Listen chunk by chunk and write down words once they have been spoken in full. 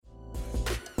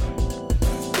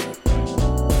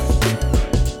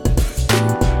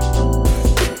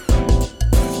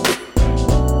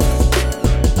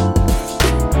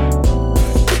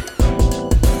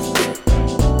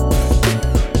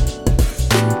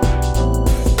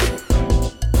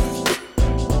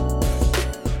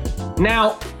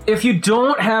Now, if you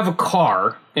don't have a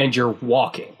car and you're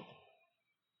walking,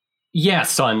 yeah,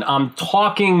 son, I'm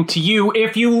talking to you.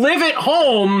 If you live at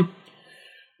home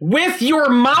with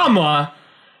your mama,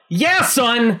 yeah,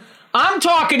 son, I'm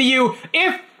talking to you.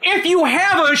 If you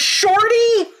have a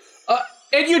shorty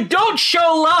and you don't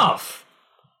show love,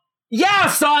 yeah,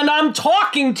 son, I'm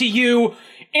talking to you.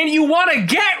 And you want to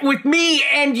get with me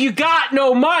and you got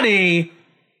no money,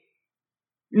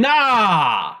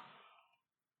 nah.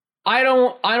 I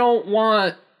don't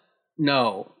want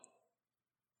no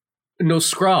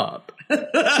scrub.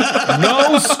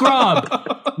 No scrub.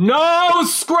 No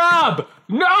scrub.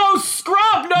 No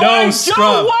scrub. No, no I scrub.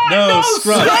 don't want no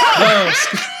scrub. No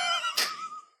scrub.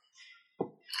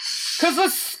 Because the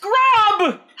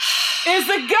scrub is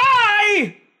the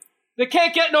guy that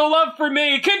can't get no love from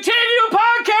me. Continue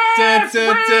podcast.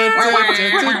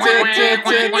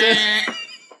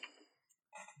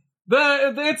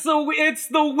 It's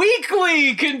the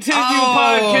weekly Continue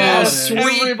podcast.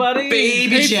 Sweet everybody,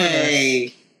 baby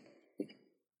J.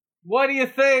 What do you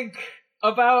think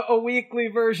about a weekly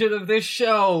version of this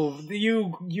show?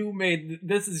 You made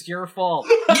this is your fault.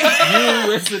 You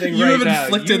listening you right have now.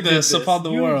 inflicted this upon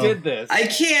the world. You did this. I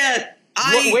can't.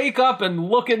 Wake up and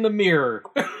look in the mirror.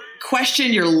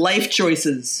 Question your life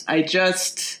choices. I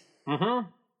just. Mm-hmm.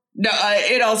 No,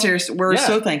 in all seriousness, we're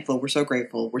so thankful. We're so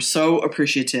grateful. We're so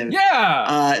appreciative.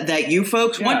 Yeah. That you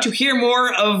folks want to hear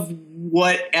more of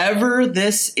whatever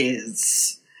this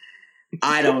is.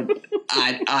 I don't know.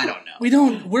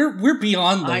 We're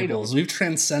beyond labels. We've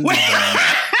transcended them.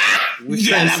 We've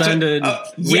transcended.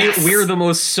 Yes. We're the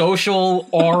most social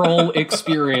oral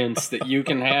experience that you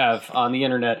can have on the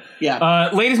internet. Yeah.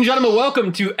 Ladies and gentlemen,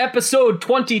 welcome to episode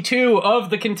 22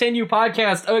 of the Continue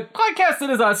podcast, a podcast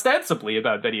that is ostensibly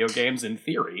about video games in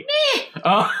theory.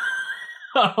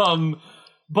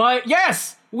 But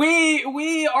yes,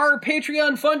 we are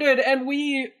Patreon funded, and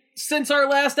we, since our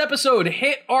last episode,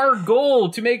 hit our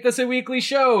goal to make this a weekly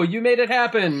show. You made it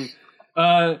happen.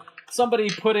 Somebody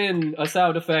put in a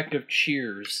sound effect of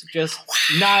cheers. Just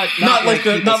not like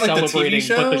the celebrating, TV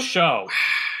show? but the show.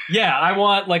 Yeah, I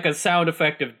want like a sound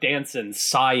effect of dancing,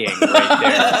 sighing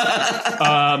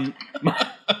right there.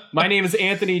 My name is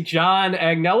Anthony John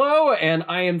Agnello, and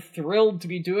I am thrilled to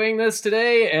be doing this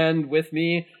today. And with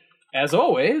me, as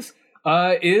always,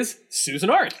 is Susan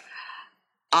Arndt.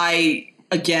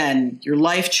 Again, your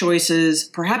life choices.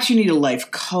 Perhaps you need a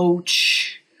life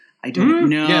coach. I don't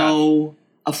know. Yeah.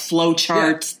 A flow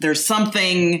chart. Yeah. There's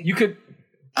something. You could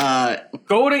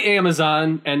go to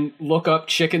Amazon and look up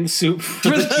chicken soup for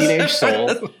the teenage soul.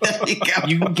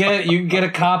 You can get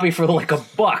a copy for like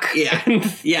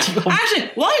 $1. Yeah. Actually,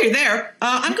 while you're there,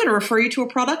 I'm going to refer you to a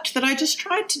product that I just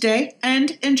tried today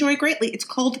and enjoy greatly. It's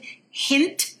called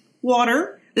Hint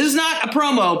Water. This is not a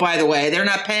promo, by the way. They're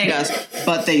not paying us,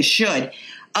 but they should.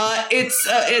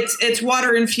 It's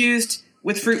water infused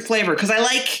with fruit flavor because I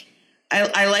like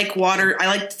water. I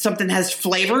like something that has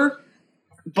flavor,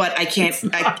 but I can't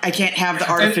have the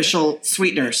artificial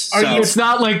sweeteners. So. It's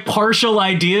not like partial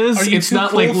ideas. It's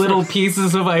not like little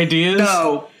pieces of ideas.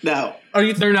 No.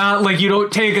 They're not like you don't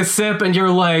take a sip and you're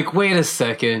like, wait a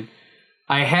second,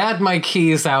 I had my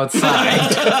keys outside.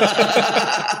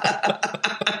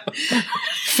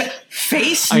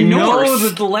 Face I north. know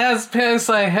that the last place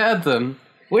I had them.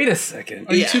 Wait a second.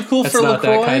 Are you too cool for not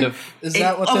LaCroix? That kind of. Is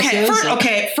that what this is?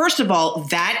 First of all,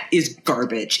 that is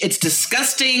garbage. It's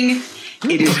disgusting.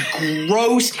 It is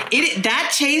gross.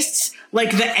 That tastes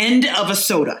like the end of a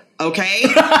soda. Okay.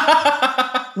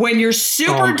 When you're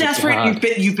super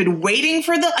desperate, you've been waiting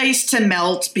for the ice to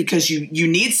melt because you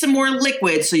need some more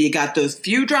liquid. So you got those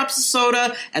few drops of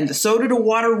soda, and the soda to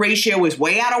water ratio is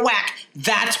way out of whack.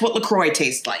 That's what LaCroix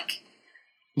tastes like.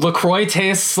 LaCroix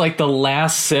tastes like the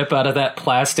last sip out of that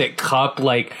plastic cup.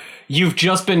 Like you've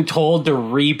just been told to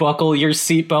rebuckle your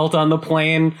seatbelt on the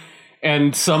plane,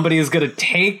 and somebody is going to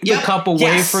take the cup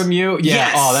away from you. Yeah.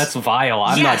 Yes. Oh, that's vile.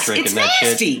 I'm not drinking that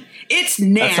nasty. shit. It's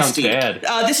nasty. That sounds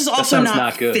bad. This is also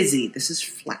not good. fizzy. This is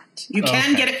flat. You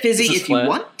can get it fizzy if you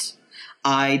want.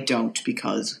 I don't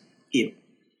because ew.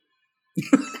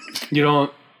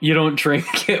 You don't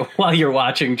drink it while you're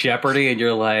watching Jeopardy, and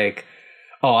you're like,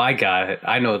 oh, I got it.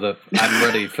 I'm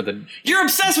ready for the... You're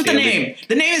obsessed with the name.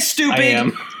 The name is stupid. I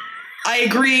am. I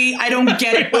agree. I don't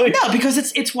get it. But no, because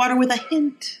it's water with a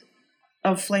hint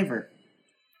of flavor.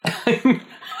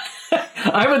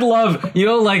 I would love,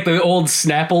 like the old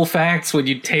Snapple facts when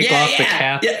you take off the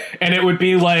cap, and it would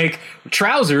be like,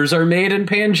 trousers are made in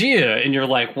Pangea, and you're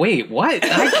like, wait, what?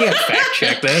 I can't fact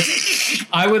check this.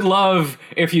 I would love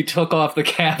if you took off the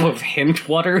cap of Hint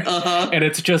Water, and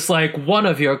it's just like, one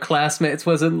of your classmates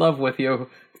was in love with you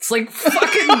It's like,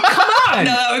 fucking, come on.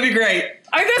 No, that would be great.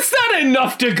 That's not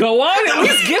enough to go on. At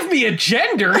least give me a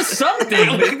gender,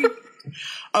 something.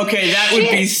 Okay, that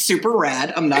would be super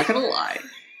rad. I'm not gonna lie.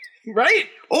 Right?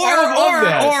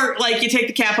 Or like you take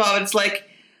the cap off and it's like,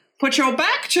 put your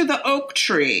back to the oak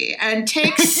tree and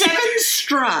take 7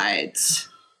 strides.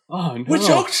 Oh, no. Which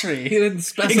oak tree? He didn't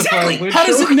specify Exactly. which How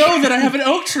does oak it know that I have an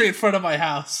oak tree in front of my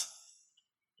house?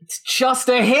 It's just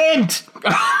a hint.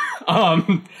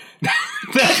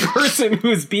 That person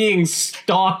who's being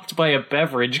stalked by a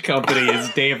beverage company is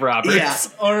Dave Roberts. Yeah.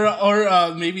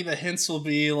 Or maybe the hints will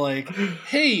be like,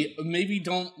 hey, maybe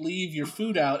don't leave your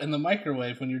food out in the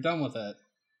microwave when you're done with it.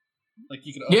 Like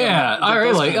you can open all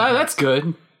right, like that's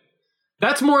good.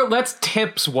 That's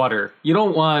tips water. You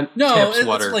don't want tips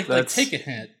water. It's like take a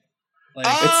hint. Like,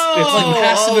 it's like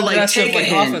passive aggressive, take a like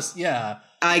hint. Office. Yeah.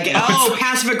 I get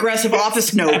passive aggressive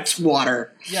office notes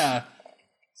water. Yeah.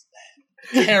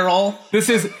 Carol. This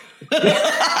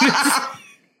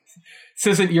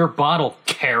isn't your bottle,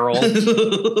 Carol.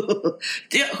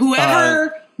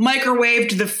 Whoever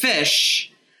microwaved the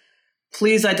fish,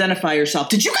 please identify yourself.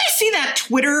 Did you guys see that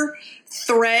Twitter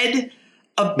thread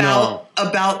about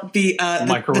the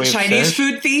Chinese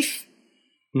food thief?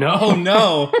 No. Oh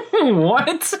no.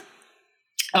 What?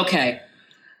 Okay.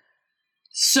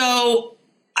 So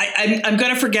I'm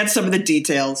going to forget some of the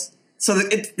details. So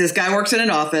this guy works in an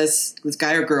office, this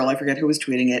guy or girl, I forget who was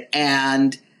tweeting it,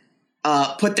 and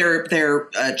put their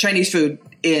Chinese food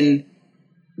in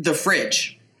the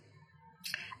fridge.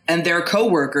 And their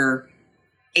coworker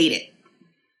ate it.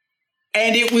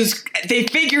 And they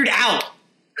figured out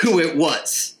who it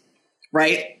was,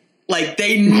 right? Like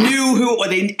they knew who it was,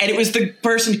 and it was the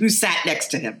person who sat next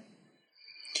to him.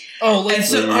 Oh, like,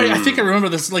 so I think I remember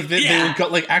this. Like they were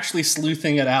like actually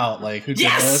sleuthing it out. Like who did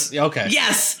this? Okay.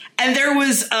 Yes, and there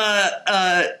was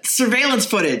surveillance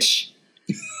footage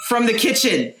from the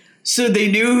kitchen, so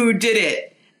they knew who did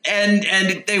it,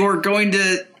 and they were going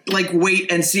to like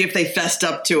wait and see if they fessed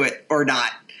up to it or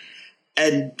not.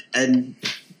 And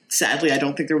sadly, I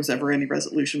don't think there was ever any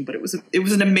resolution. But it was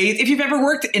an amazing. If you've ever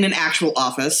worked in an actual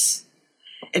office,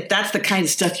 if that's the kind of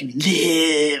stuff you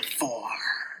live for.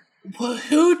 Well,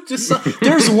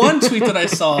 there's one tweet that I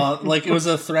saw, like it was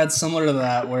a thread similar to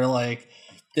that, where like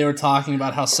they were talking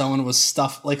about how someone was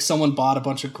stuffed, like someone bought a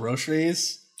bunch of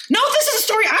groceries. No, this is a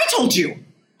story I told you.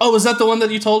 Oh, was that the one that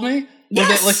you told me?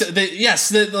 Yes. They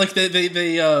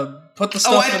put the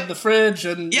stuff in the fridge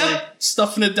and like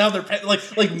stuffing it down their pants,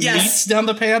 like meats down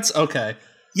the pants. Okay.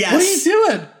 Yes. What are you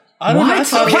doing? I don't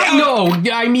know.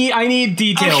 No, I need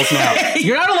details now.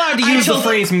 You're not allowed to use the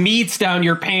phrase "meats down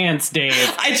your pants," Dave.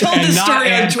 I told this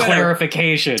story on Twitter.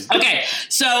 Clarification. Okay,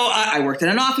 so I worked in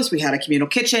an office. We had a communal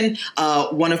kitchen.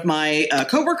 One of my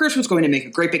coworkers was going to make a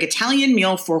great big Italian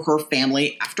meal for her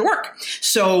family after work.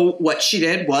 So what she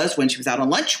did was, when she was out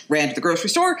on lunch, ran to the grocery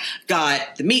store,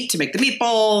 got the meat to make the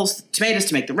meatballs, tomatoes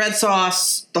to make the red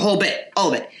sauce, the whole bit,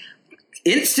 all of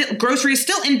it. Groceries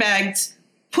still in bags.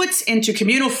 Puts into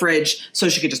communal fridge so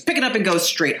she could just pick it up and go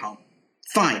straight home.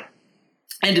 Fine.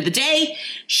 End of the day,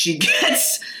 she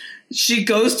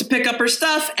goes to pick up her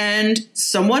stuff, and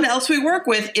someone else we work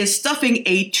with is stuffing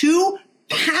a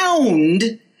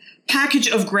 2-pound package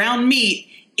of ground meat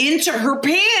into her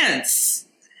pants.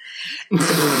 And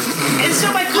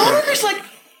so my coworker's like,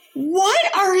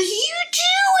 "What are you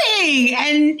doing?"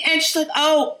 And she's like,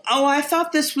 "Oh, I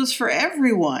thought this was for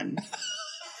everyone."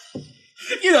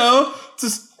 You know,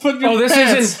 just put your this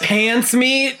pants. isn't pants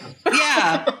meat?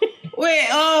 Yeah. Wait,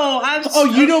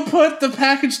 you don't put the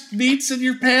packaged meats in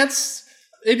your pants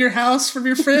in your house from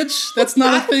your fridge? That's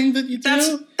not a thing that you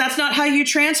do? That's not how you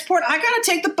transport. I gotta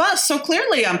take the bus, so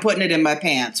clearly I'm putting it in my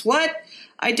pants. What?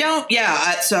 I don't.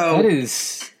 Yeah, so...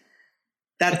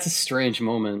 That's a strange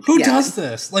moment. Who does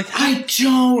this? Like, I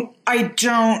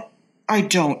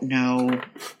don't know.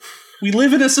 We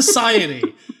live in a society.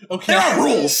 Okay. There are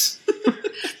rules.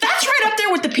 That's right up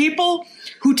there with the people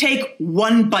who take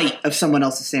one bite of someone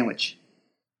else's sandwich.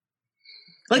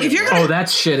 Like if you're gonna,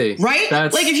 that's shitty, right?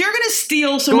 Like if you're gonna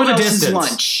steal someone else's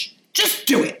lunch, just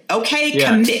do it, okay?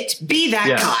 Yeah. Commit, be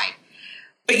that guy.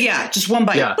 But just one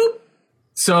bite. Yeah. Boop.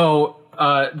 So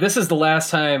this is the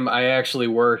last time I actually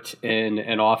worked in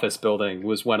an office building.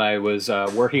 Was when I was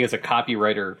working as a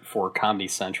copywriter for Comedy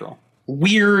Central.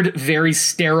 Weird, very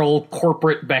sterile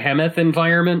corporate behemoth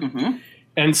environment. Mm-hmm.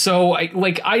 And so I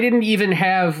didn't even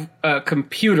have a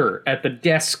computer at the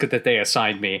desk that they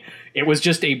assigned me. It was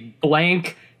just a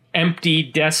blank, empty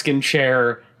desk and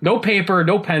chair. No paper,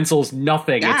 no pencils,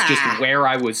 nothing. It's just where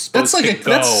I was supposed to go.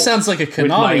 That sounds like a Konami with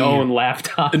my own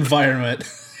laptop environment.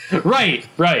 Right.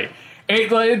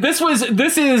 This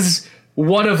is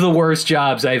one of the worst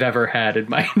jobs I've ever had in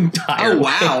my entire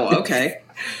life. Oh, wow. Okay.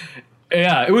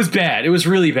 Yeah, it was bad. It was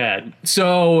really bad.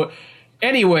 So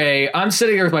anyway, I'm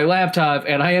sitting there with my laptop,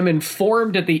 and I am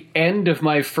informed at the end of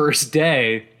my first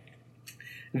day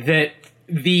that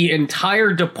the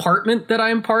entire department that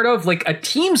I'm part of, like a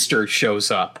Teamster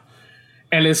shows up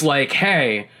and is like,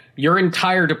 hey, your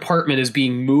entire department is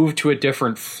being moved to a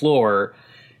different floor,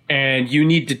 and you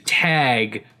need to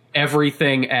tag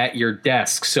everything at your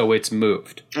desk so it's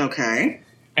moved. Okay.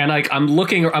 And like I'm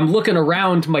looking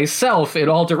around myself in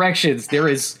all directions. There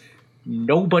is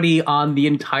nobody on the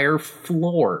entire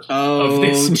floor of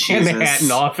this Jesus.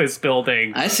 Manhattan office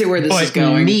building. I see where this but is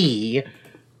going. Me.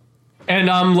 And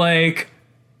I'm like,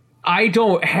 I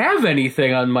don't have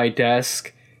anything on my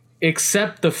desk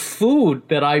except the food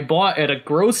that I bought at a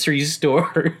grocery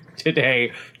store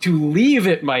today to leave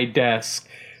at my desk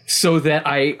so that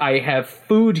I have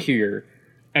food here.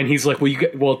 And he's like,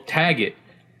 well, tag it.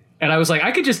 And I was like,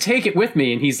 I could just take it with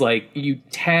me. And he's like, you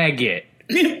tag it.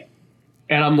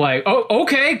 And I'm like, oh,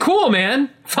 okay, cool, man.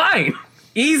 Fine.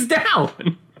 Ease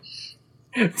down.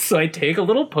 So I take a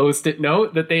little Post-it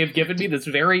note that they have given me, this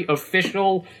very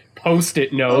official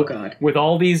Post-it note with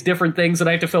all these different things that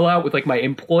I have to fill out with like my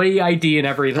employee ID and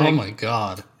everything. Oh my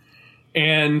God.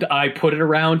 And I put it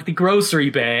around the grocery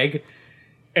bag.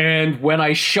 And when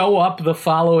I show up the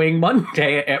following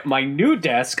Monday at my new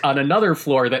desk on another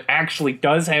floor that actually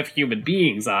does have human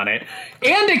beings on it,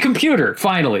 and a computer,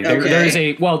 finally.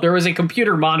 There was a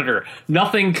computer monitor.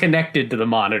 Nothing connected to the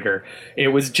monitor. It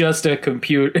was just a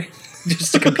computer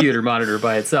monitor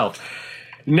by itself.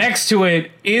 Next to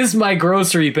it is my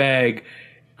grocery bag,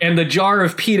 and the jar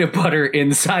of peanut butter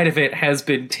inside of it has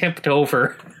been tipped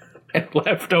over and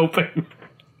left open.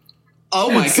 Oh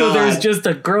my God. So there's just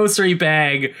a grocery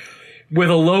bag with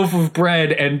a loaf of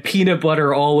bread and peanut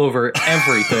butter all over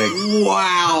everything.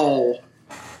 Wow.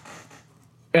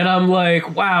 And I'm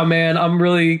like, wow, man, I'm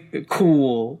really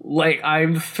cool. Like,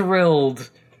 I'm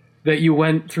thrilled that you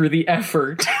went through the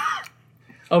effort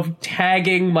of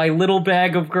tagging my little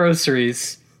bag of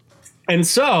groceries. And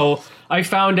so I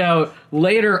found out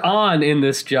later on in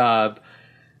this job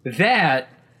that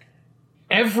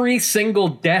every single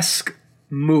desk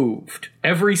moved.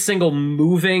 Every single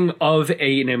moving of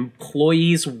an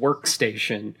employee's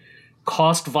workstation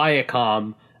cost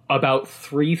Viacom about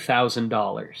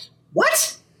 $3,000.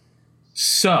 What?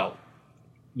 So,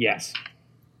 yes.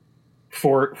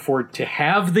 For to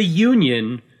have the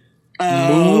union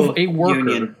move a worker,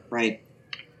 Union. Right.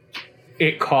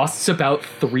 it costs about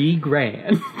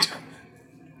 $3,000.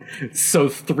 So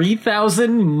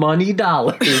 $3,000 money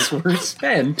dollars were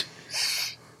spent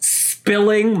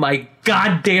spilling my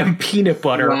goddamn peanut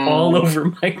butter all over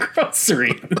my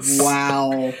groceries.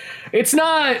 Wow. It's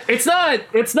not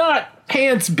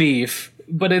pants beef,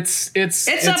 but it's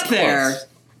up close. there.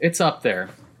 It's up there.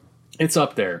 It's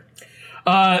up there.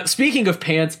 Speaking of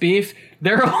pants beef,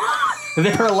 there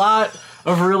are a lot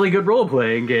of really good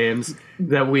role-playing games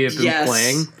that we have been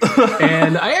playing.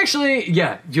 And I actually,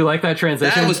 do you like that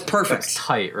transition? That was perfect. That's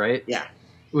tight, right? Yeah.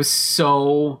 It was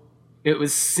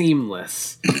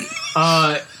seamless.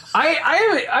 I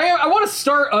want to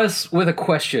start us with a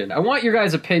question. I want your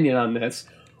guys' opinion on this.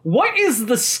 What is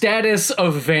the status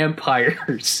of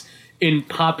vampires in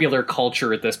popular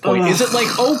culture at this point? Is it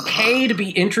like okay to be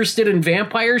interested in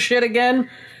vampire shit again?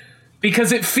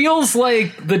 Because it feels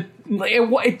like the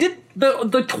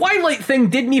Twilight thing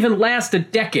didn't even last a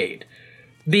decade.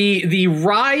 The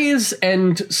rise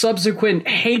and subsequent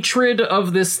hatred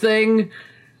of this thing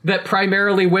that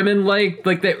primarily women like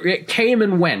that, it came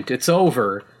and went. It's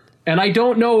over. And I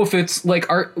don't know if it's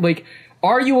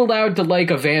are you allowed to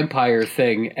like a vampire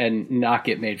thing and not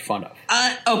get made fun of?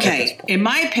 Okay. In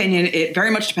my opinion, it very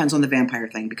much depends on the vampire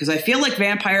thing, because I feel like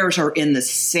vampires are in the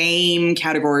same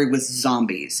category with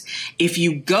zombies. If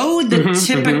you go the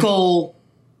typical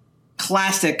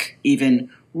classic even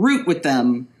route with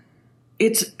them,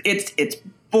 it's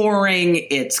boring.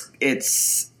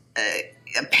 It's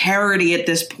a parody at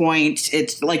this point.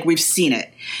 It's like we've seen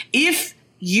it. If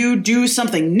you do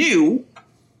something new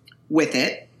with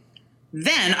it,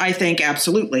 then I think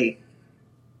absolutely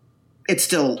it's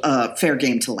still a fair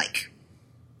game to like.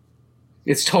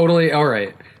 It's totally all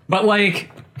right. But like,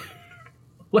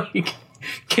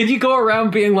 can you go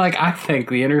around being like, I think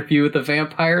the Interview with the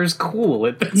Vampire is cool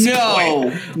at this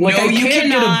point? Like, no, I you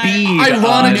can't cannot. get a bead.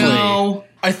 Ironically, No.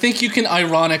 I think you can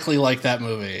ironically like that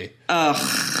movie.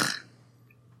 Ugh.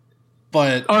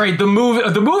 But all right, the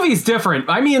movie's different.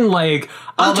 I mean, like,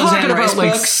 I'm those talking Anne Rice about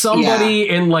like books? somebody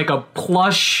in like a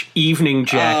plush evening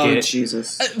jacket Oh,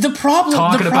 Jesus. the problem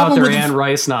talking the about problem their with Anne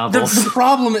Rice novels. the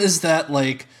problem is that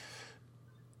like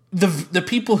the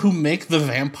people who make the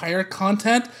vampire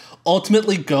content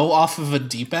ultimately go off of a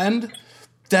deep end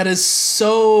that is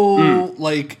so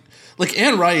like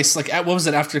Anne Rice, like what was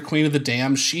it after Queen of the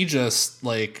Damned? She just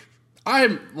like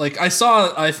I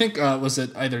think was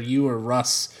it either you or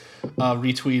Russ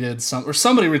retweeted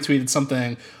somebody retweeted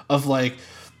something of like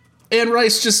Anne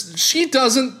Rice she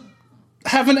doesn't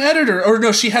have an editor, or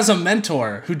no, she has a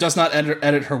mentor who does not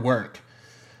edit her work.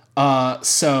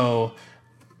 So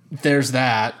there's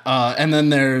that, and then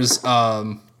there's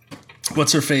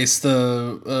what's her face,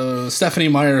 the Stephanie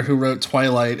Meyer who wrote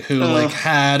Twilight, who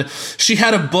had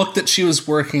a book that she was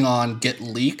working on get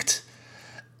leaked,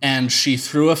 and she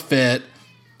threw a fit,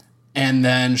 and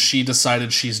then she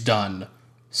decided she's done.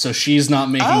 So she's not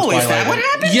making Twilight. Is that what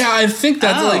happened? Yeah, I think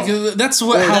that's that's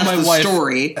how my wife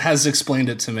story has explained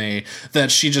it to me.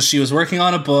 That she was working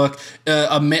on a book,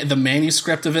 the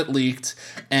manuscript of it leaked,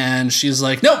 and she's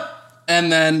like, nope.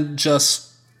 And then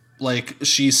just like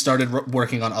she started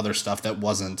working on other stuff that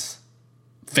wasn't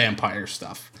vampire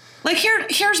stuff. Like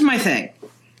here's my thing.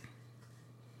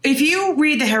 If you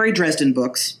read the Harry Dresden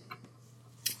books,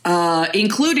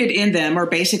 included in them are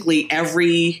basically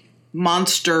every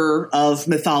monster of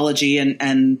mythology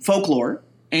and folklore,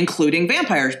 including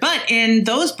vampires. But in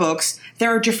those books,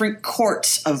 there are different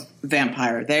courts of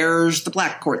vampire. There's the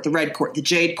black court, the red court, the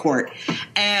jade court,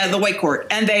 and the white court.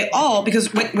 And they all,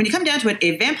 because when you come down to it,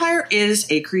 a vampire is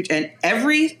a creature, and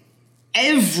every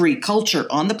culture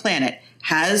on the planet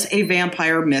has a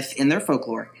vampire myth in their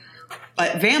folklore.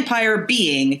 But vampire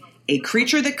being a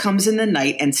creature that comes in the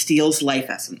night and steals life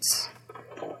essence.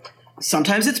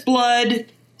 Sometimes it's blood,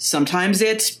 sometimes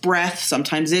it's breath,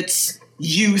 sometimes it's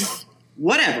youth,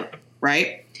 whatever,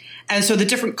 right? And so the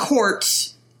different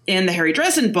courts in the Harry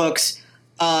Dresden books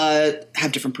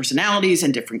have different personalities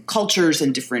and different cultures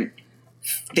and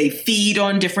they feed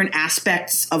on different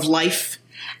aspects of life.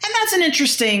 And that's an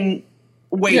interesting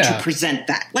way to present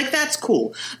that. Like, that's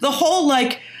cool. The whole,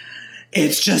 like,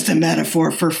 it's just a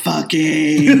metaphor for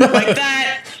fucking, like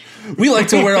that. We like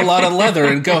to wear a lot of leather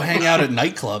and go hang out at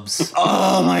nightclubs.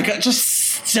 Oh my God, just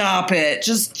stop it.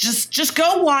 Just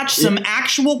go watch some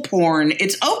actual porn.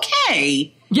 It's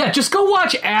okay. Yeah, just go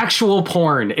watch actual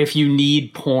porn if you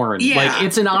need porn. Yeah. Like,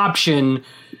 it's an option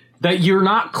that you're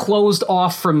not closed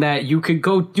off from that. You could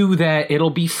go do that. It'll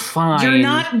be fine. You're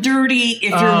not dirty if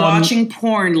you're watching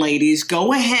porn, ladies.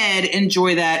 Go ahead,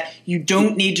 enjoy that. You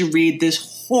don't need to read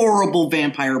this horrible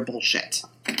vampire bullshit.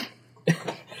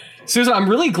 Susan, I'm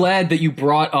really glad that you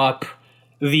brought up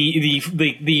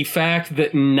the fact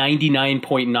that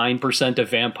 99.9% of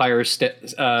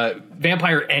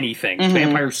vampire anything,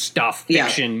 vampire stuff,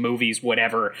 fiction, movies,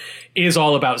 whatever, is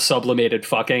all about sublimated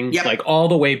fucking. Yep. Like all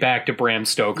the way back to Bram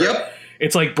Stoker. Yep.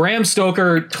 It's like Bram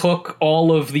Stoker took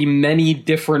all of the many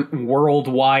different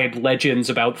worldwide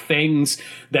legends about things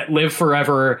that live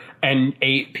forever and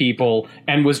ate people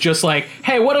and was just like,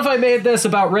 hey, what if I made this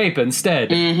about rape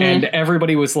instead? And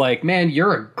everybody was like, man,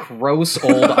 you're a gross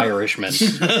old Irishman.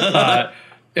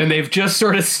 And they've just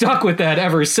sort of stuck with that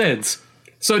ever since.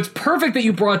 So it's perfect that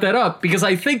you brought that up, because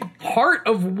I think part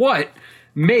of what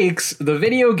makes the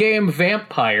video game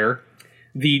Vampire,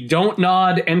 the Don't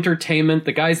Nod Entertainment,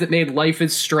 the guys that made Life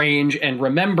is Strange and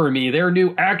Remember Me, their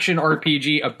new action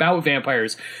RPG about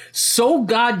vampires, so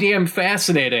goddamn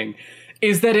fascinating,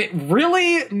 is that it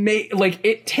really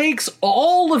it takes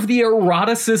all of the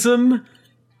eroticism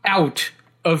out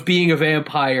of being a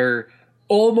vampire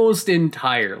almost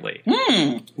entirely.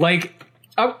 Like,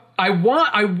 I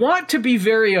want to be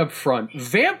very upfront.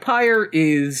 Vampire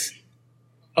is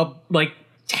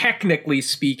technically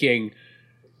speaking,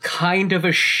 kind of a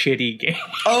shitty game.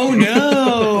 Oh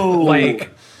no!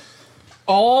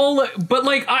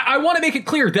 I want to make it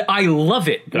clear that I love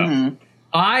it though.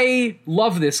 I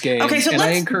love this game. Okay, so and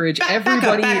let's I encourage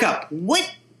everybody. Back up.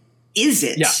 What is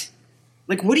it? Yeah.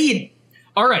 Like, what do you?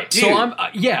 All right, do? so I'm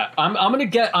gonna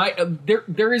get.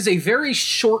 There is a very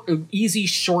easy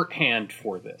shorthand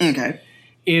for this. Okay.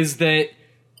 Is that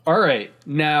all right?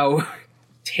 Now,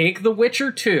 take The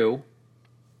Witcher 2.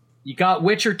 You got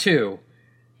Witcher 2.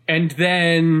 And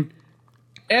then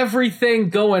everything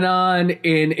going on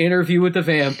in Interview with the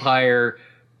Vampire,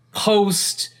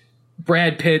 post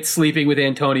Brad Pitt sleeping with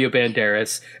Antonio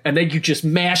Banderas, and then you just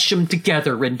mash them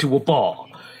together into a ball.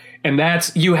 And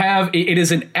it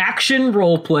is an action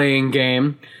role-playing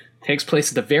game, takes place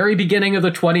at the very beginning of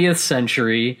the 20th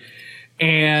century,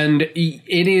 and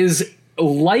it is,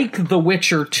 like The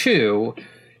Witcher 2,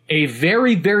 a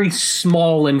very, very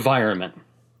small environment,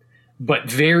 but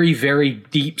very, very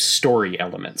deep story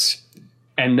elements.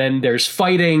 And then there's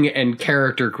fighting and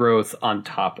character growth on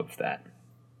top of that.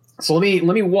 So let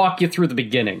me walk you through the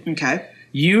beginning. Okay.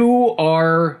 You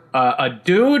are a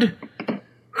dude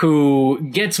who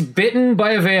gets bitten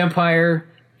by a vampire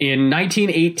in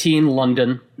 1918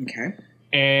 London. Okay.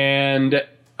 And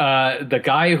the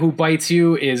guy who bites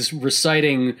you is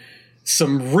reciting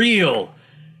some real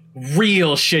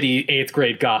shitty 8th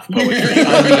grade goth poetry.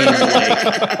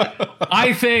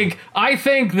 I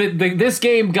think that this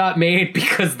game got made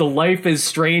because the Life is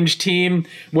Strange team,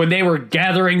 when they were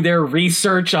gathering their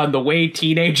research on the way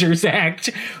teenagers act,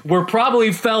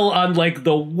 probably fell on like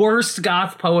the worst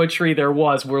goth poetry there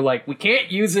was. We're like, we can't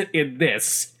use it in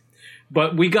this,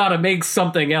 but we gotta make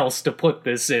something else to put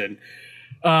this in.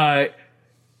 So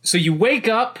you wake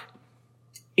up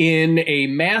in a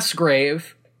mass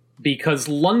grave because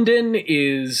London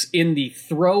is in the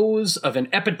throes of an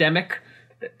epidemic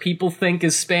that people think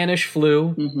is Spanish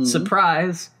flu. Mm-hmm.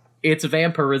 Surprise, it's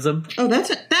vampirism. Oh,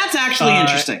 that's actually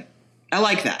interesting. I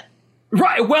like that.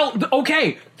 Right, well,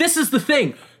 okay, this is the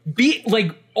thing.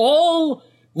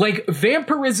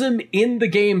 Vampirism in the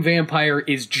game Vampire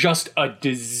is just a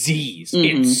disease.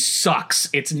 Mm-hmm. It sucks.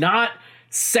 It's not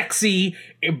sexy.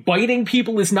 Biting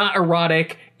people is not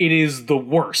erotic. It is the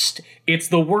worst. It's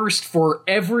the worst for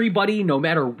everybody, no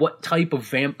matter what type of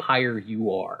vampire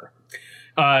you are.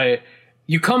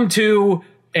 You come to,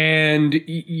 and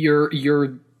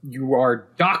you are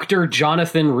Dr.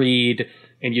 Jonathan Reed,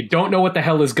 and you don't know what the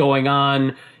hell is going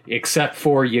on, except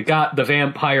for you got the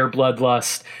vampire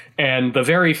bloodlust, and the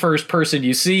very first person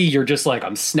you see, you're just like,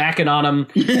 I'm snacking on him,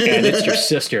 and it's your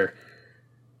sister.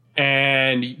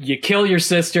 And you kill your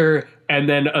sister, and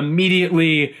then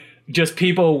immediately just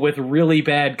people with really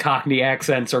bad Cockney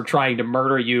accents are trying to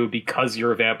murder you because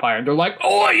you're a vampire. And they're like,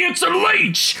 "Oh, it's a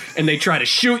leech!" And they try to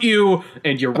shoot you,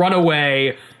 and you run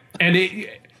away. And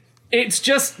it's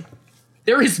just,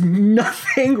 there is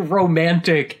nothing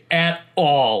romantic at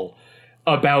all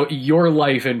about your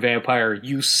life in Vampire.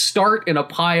 You start in a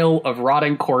pile of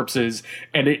rotting corpses,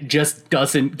 and it just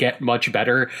doesn't get much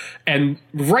better. And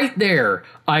right there,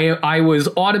 I was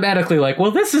automatically like,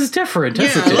 well, this is different,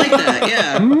 isn't it? I like that,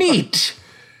 yeah. Neat.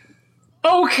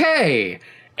 Okay.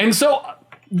 And so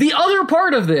the other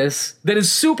part of this that is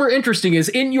super interesting is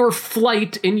in your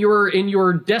flight, in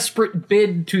your desperate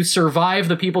bid to survive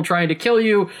the people trying to kill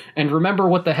you and remember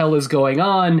what the hell is going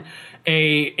on,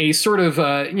 a sort of,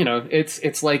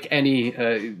 it's like any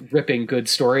ripping good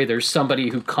story. There's somebody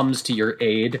who comes to your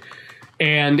aid,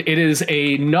 and it is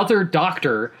another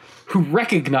doctor who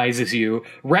recognizes you,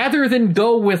 rather than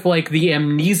go with like the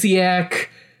amnesiac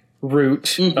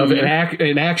route of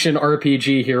an action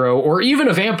RPG hero or even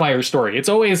a vampire story. It's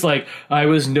always like, I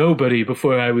was nobody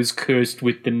before I was cursed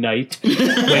with the night. Like,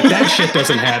 that shit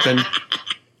doesn't happen.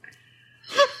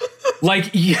 Like,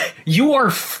 you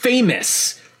are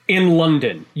famous in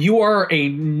London. You are a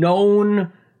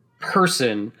known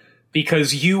person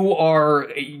because you are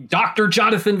Dr.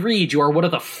 Jonathan Reed. You are one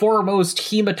of the foremost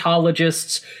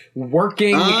hematologists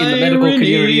working in the medical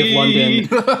community of London.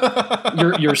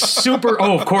 You're super.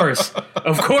 Oh, of course. But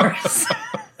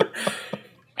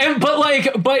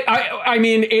I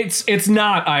mean, it's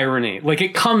not irony. Like,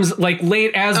 it comes like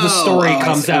late as the story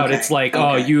comes out. It's like,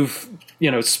 you've.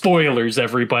 Spoilers,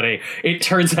 everybody. It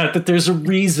turns out that there's a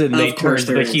reason they turned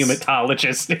the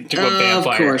hematologist into a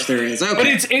vampire. Of course there is. Okay. But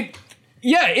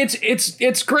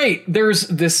it's great. There's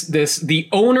the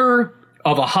owner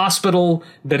of a hospital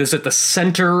that is at the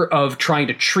center of trying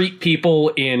to treat people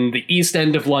in the East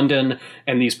End of London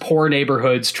and these poor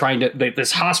neighborhoods,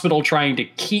 this hospital trying to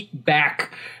keep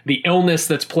back the illness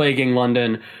that's plaguing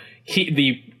London.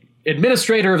 The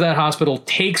administrator of that hospital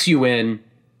takes you in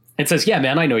and says, yeah,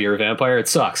 man, I know you're a vampire. It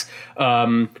sucks.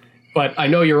 But I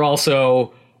know you're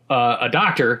also a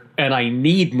doctor, and I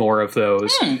need more of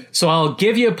those. So I'll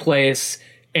give you a place,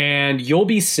 and you'll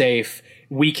be safe.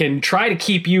 We can try to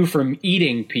keep you from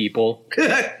eating people,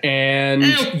 and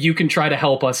you can try to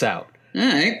help us out. All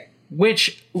right.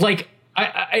 Which, like,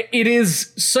 it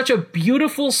is such a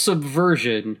beautiful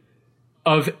subversion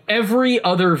of every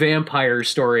other vampire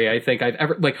story I think I've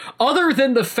ever, like, other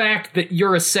than the fact that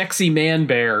you're a sexy man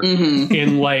bear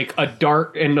in like a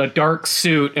dark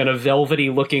suit and a velvety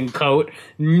looking coat,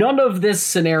 none of this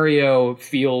scenario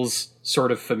feels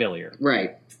sort of familiar.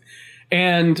 Right.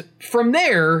 And from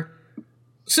there,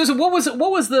 Susan, what was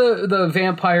the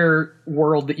vampire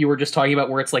world that you were just talking about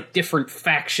where it's like different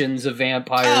factions of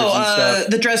vampires and stuff?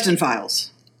 The Dresden Files.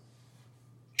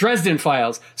 Dresden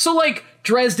Files. So, like,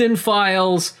 Dresden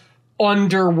Files,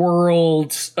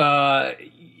 Underworld,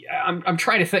 I'm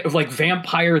trying to think of, like,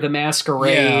 Vampire the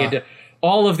Masquerade,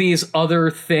 all of these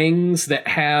other things that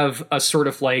have a sort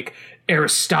of, like,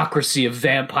 aristocracy of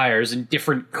vampires and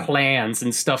different clans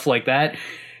and stuff like that.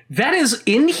 That is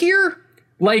in here,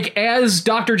 Like, as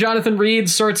Dr. Jonathan Reed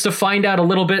starts to find out a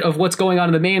little bit of what's going on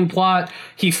in the main plot,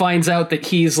 he finds out that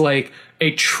he's, like, a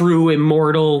true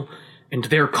immortal, and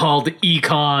they're called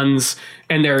Econs,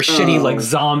 and they're shitty, like,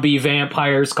 zombie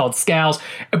vampires called Scowls.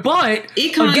 But,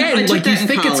 Econ, again, like, you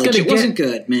think it's gonna it wasn't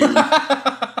good, man.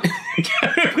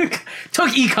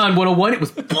 Took Econ 101, it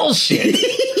was bullshit.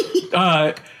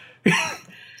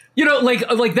 You know,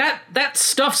 like that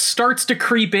stuff starts to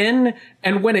creep in,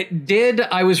 and when it did,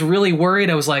 I was really worried.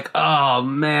 I was like, oh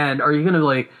man, are you gonna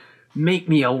like make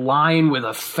me align with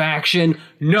a faction?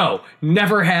 No,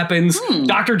 never happens.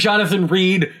 Dr. Jonathan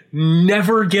Reed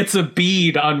never gets a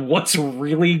bead on what's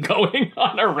really going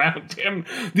on around him.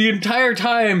 The entire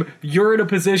time, you're in a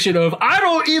position of, I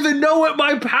don't even know what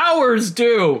my powers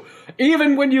do.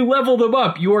 Even when you level them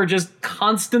up, you are just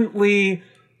constantly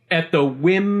at the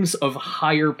whims of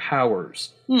higher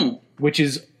powers, which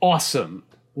is awesome.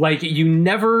 Like, you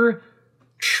never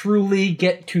truly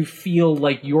get to feel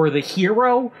like you're the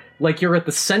hero, like you're at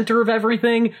the center of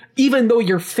everything, even though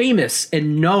you're famous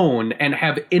and known and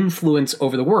have influence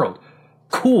over the world.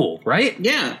 Cool, right?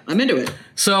 Yeah, I'm into it.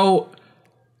 So,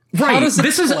 right,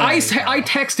 this is, I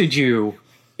texted you.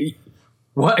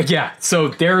 What? Yeah, so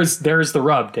there's the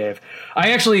rub, Dave. I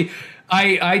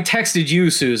texted you,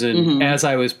 Susan, as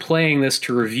I was playing this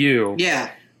to review.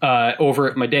 Yeah. Over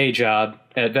at my day job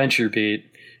at VentureBeat,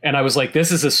 and I was like,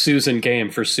 this is a Susan game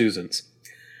for Susans.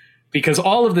 Because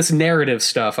all of this narrative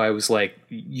stuff, I was like,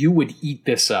 you would eat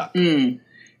this up. And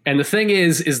the thing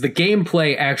is the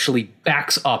gameplay actually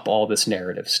backs up all this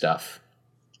narrative stuff.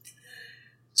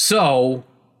 So,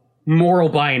 moral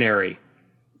binary.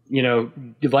 You know,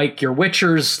 like your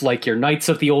Witchers, like your Knights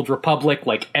of the Old Republic,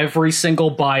 like every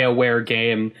single BioWare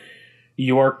game,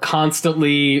 you're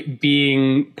constantly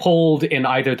being pulled in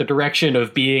either the direction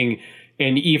of being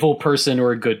an evil person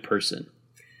or a good person.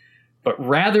 But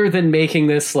rather than making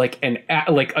this like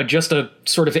just a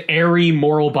sort of airy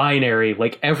moral binary,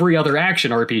 like every other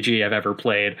action RPG I've ever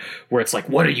played, where it's like,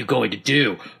 what are you going to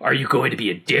do? Are you going to be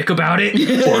a dick about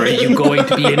it, or are you going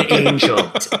to be an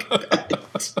angel?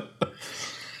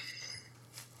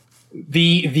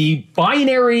 The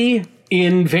binary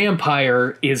in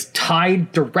Vampire is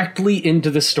tied directly into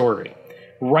the story.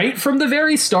 Right from the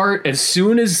very start, as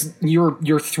soon as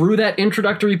you're through that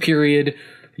introductory period,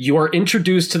 you are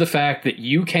introduced to the fact that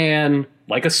you can,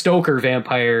 like a Stoker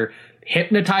vampire,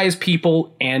 hypnotize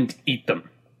people and eat them.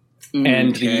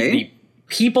 And the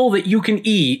people that you can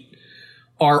eat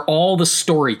are all the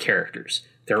story characters.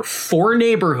 There are 4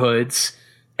 neighborhoods,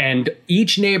 and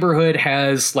each neighborhood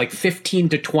has like 15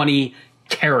 to 20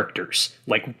 characters,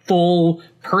 like full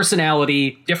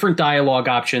personality, different dialogue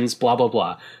options, blah, blah,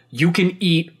 blah. You can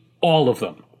eat all of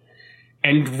them.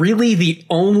 And really the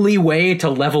only way to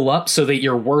level up so that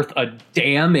you're worth a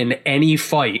damn in any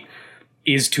fight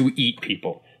is to eat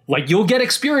people. Like, you'll get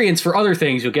experience for other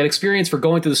things. You'll get experience for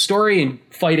going through the story and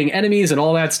fighting enemies and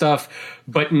all that stuff,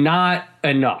 but not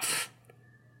enough.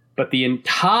 But the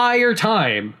entire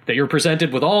time that you're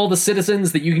presented with all the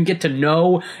citizens that you can get to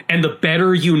know, and the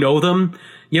better you know them,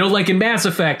 you know, like in Mass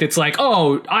Effect, it's like,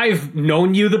 oh, I've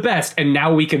known you the best, and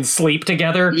now we can sleep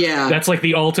together. Yeah. That's like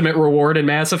the ultimate reward in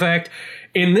Mass Effect.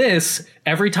 In this,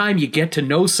 every time you get to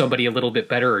know somebody a little bit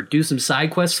better or do some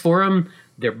side quests for them,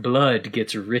 their blood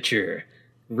gets richer.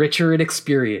 Richer in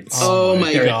experience. Oh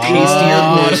my God.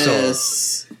 Tastier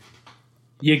morsels.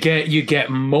 You get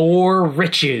more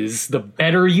riches the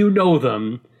better you know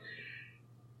them.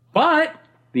 But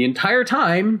the entire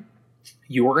time,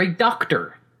 you're a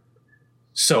doctor.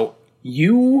 So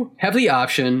you have the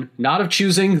option not of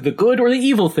choosing the good or the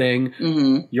evil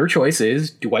thing. Your choice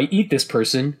is, do I eat this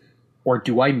person or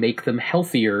do I make them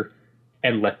healthier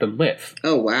and let them live?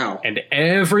 Oh, wow. And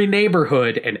every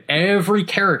neighborhood and every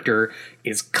character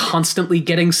is constantly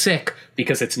getting sick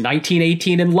because it's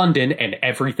 1918 in London and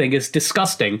everything is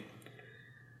disgusting.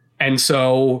 And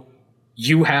so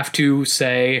you have to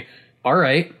say, all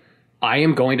right, I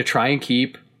am going to try and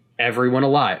keep everyone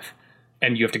alive.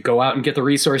 And you have to go out and get the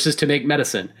resources to make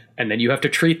medicine. And then you have to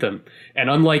treat them. And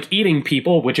unlike eating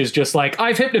people, which is just like,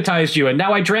 I've hypnotized you and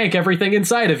now I drank everything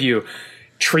inside of you,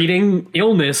 treating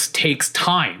illness takes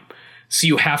time. So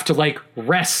you have to like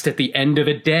rest at the end of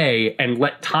a day and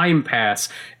let time pass.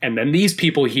 And then these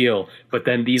people heal, but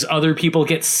then these other people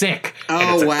get sick.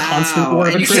 And it's a constant war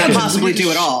of attrition. You can't possibly do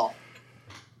it all.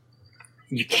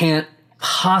 You can't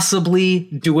possibly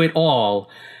do it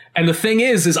all. And the thing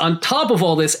is on top of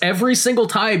all this, every single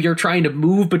time you're trying to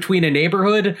move between a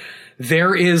neighborhood,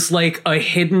 there is like a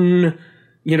hidden,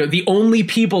 you know, the only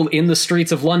people in the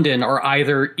streets of London are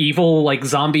either evil, like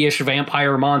zombie-ish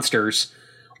vampire monsters,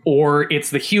 or it's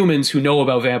the humans who know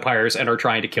about vampires and are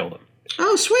trying to kill them.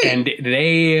 Oh, sweet.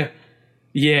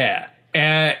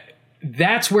 And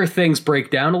that's where things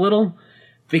break down a little,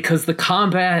 because the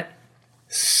combat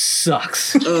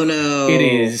sucks. Oh, no.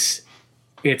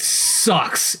 It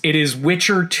sucks. It is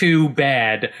Witcher 2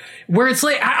 bad. Where it's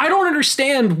like, I don't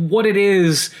understand what it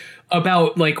is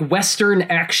about like Western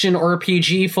action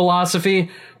RPG philosophy,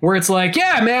 where it's like,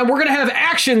 yeah, man, we're gonna have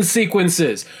action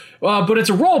sequences, but it's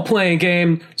a role-playing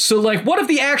game, so like, what if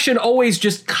the action always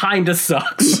just kind of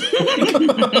sucks?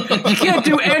 You can't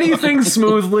do anything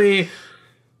smoothly.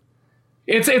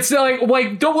 It's like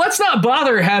don't, let's not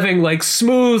bother having like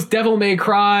smooth Devil May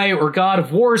Cry or God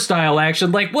of War style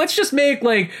action. Like, let's just make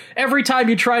like every time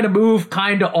you try to move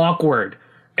kind of awkward,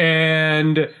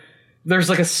 and there's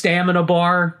like a stamina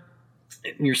bar.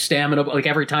 Your stamina, like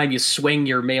every time you swing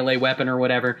your melee weapon or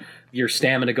whatever, your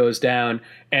stamina goes down.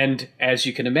 And as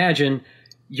you can imagine,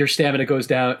 your stamina goes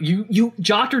down.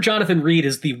 Dr. Jonathan Reed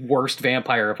is the worst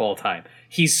vampire of all time.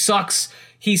 He sucks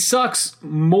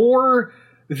more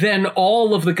than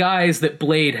all of the guys that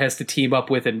Blade has to team up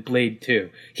with in Blade 2.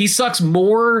 He sucks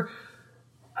more.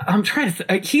 I'm trying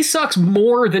to he sucks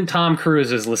more than Tom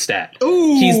Cruise as Lestat.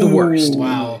 Ooh, he's the worst.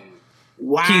 Wow.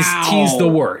 He's the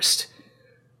worst.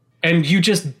 And you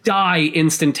just die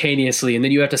instantaneously, and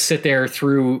then you have to sit there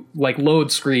through like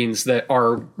load screens that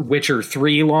are Witcher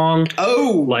 3 long.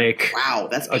 Oh, like, wow,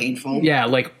 that's painful. Yeah,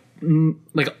 like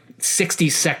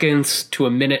 60 seconds to a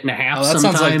minute and a half. Oh, that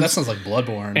sometimes. sounds like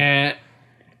Bloodborne. And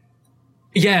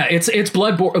yeah, it's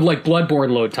Bloodborne, like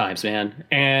Bloodborne load times, man.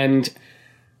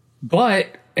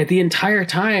 But at the entire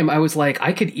time, I was like,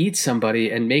 I could eat somebody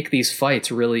and make these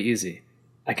fights really easy.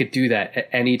 I could do that at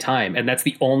any time, and that's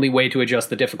the only way to adjust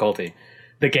the difficulty.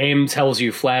 The game tells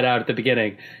you flat out at the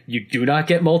beginning, you do not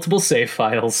get multiple save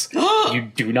files.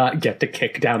 You do not get to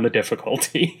kick down the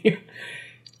difficulty.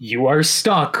 You are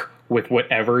stuck with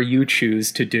whatever you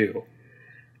choose to do.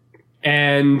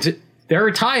 And there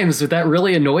are times that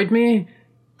really annoyed me,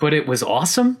 but it was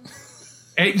awesome.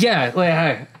 Yeah,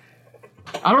 like,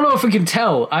 I don't know if we can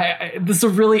tell. This is a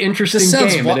really interesting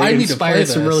game, and it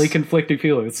inspires some really conflicting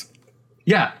feelings.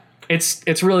 Yeah,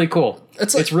 it's really cool.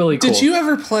 It's really cool. Did you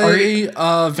ever play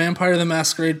Vampire the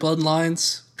Masquerade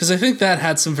Bloodlines? Because I think that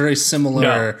had some very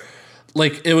similar,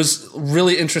 like, it was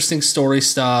really interesting story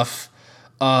stuff,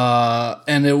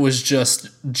 and it was just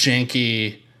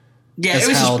janky. Yeah, it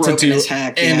was just broken as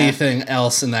heck. Anything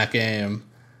else in that game?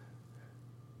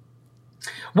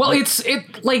 Well,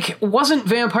 wasn't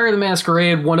Vampire the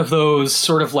Masquerade one of those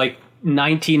sort of like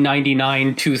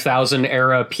 1999 2000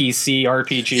 era PC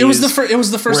RPGs? It was the first game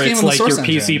with the Source your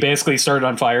engine. PC basically started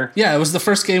on fire. Yeah, it was the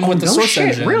first game with the Source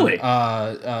engine. Really?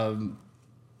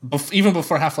 Even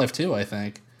before Half-Life 2, I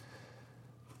think.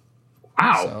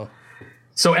 Wow.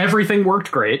 So everything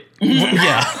worked great.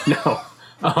 Yeah. No.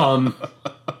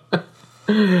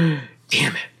 Damn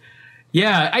it.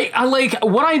 Yeah, I like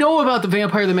what I know about the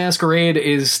Vampire the Masquerade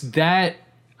is that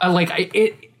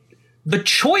the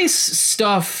choice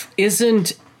stuff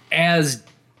isn't as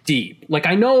deep. Like,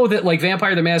 I know that like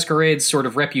Vampire the Masquerade's sort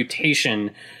of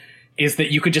reputation is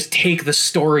that you could just take the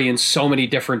story in so many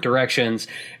different directions,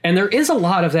 and there is a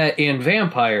lot of that in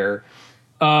Vampire.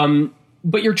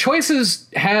 But your choices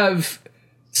have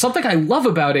something I love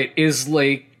about it is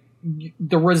like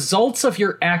the results of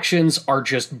your actions are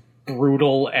just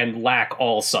brutal and lack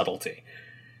all subtlety,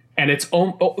 and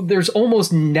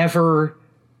there's never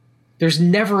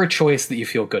a choice that you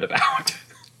feel good about.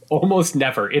 Almost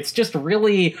never. It's just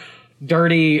really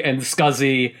dirty and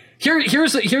scuzzy.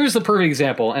 Here's the perfect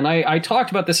example, and I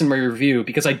talked about this in my review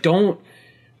because I'm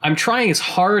trying as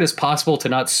hard as possible to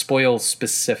not spoil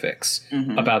specifics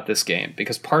about this game,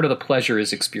 because part of the pleasure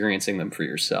is experiencing them for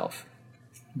yourself.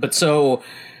 But so,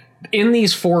 in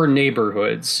these 4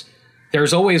 neighborhoods,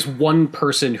 there's always one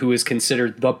person who is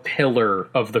considered the pillar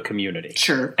of the community.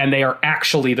 Sure. And they are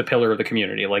actually the pillar of the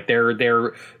community. Like, they are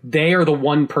the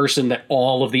one person that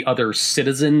all of the other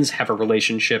citizens have a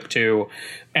relationship to,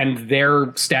 and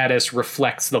their status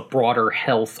reflects the broader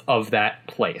health of that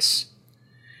place.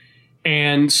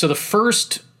 And so the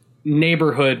first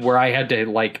neighborhood where I had to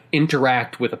like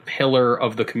interact with a pillar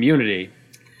of the community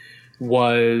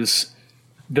was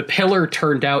the pillar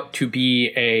turned out to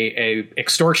be a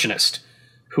extortionist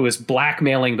who is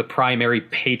blackmailing the primary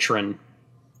patron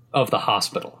of the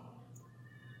hospital.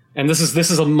 And this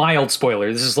is a mild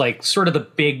spoiler. This is like sort of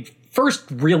the first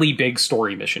really big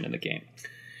story mission in the game.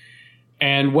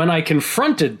 And when I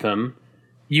confronted them,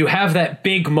 you have that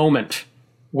big moment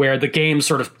where the game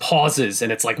sort of pauses and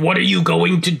it's like, what are you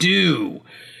going to do?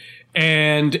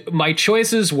 And my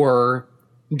choices were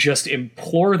just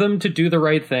implore them to do the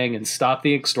right thing and stop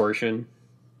the extortion,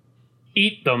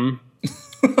 eat them,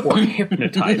 or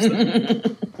hypnotize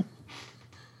them.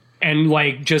 And,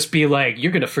 like, just be like,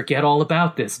 you're going to forget all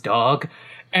about this, dog.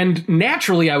 And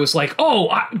naturally, I was like,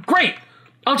 great.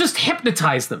 I'll just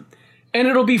hypnotize them. And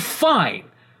it'll be fine.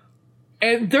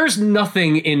 And there's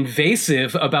nothing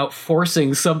invasive about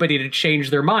forcing somebody to change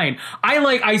their mind.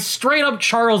 I straight up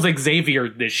Charles Xavier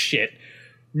this shit,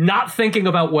 not thinking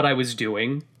about what I was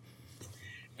doing.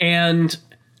 And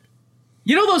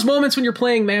you know those moments when you're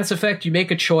playing Mass Effect, you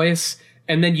make a choice,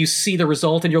 and then you see the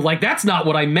result, and you're like, that's not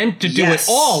what I meant to do at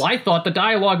all. I thought the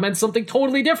dialogue meant something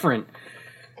totally different.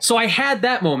 So I had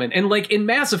that moment. And, like, in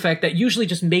Mass Effect, that usually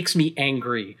just makes me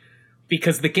angry,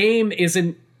 because the game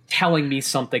isn't telling me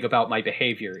something about my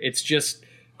behavior. It's just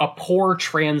a poor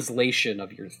translation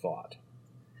of your thought.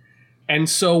 And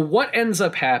so what ends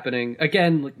up happening,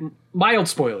 again, like, mild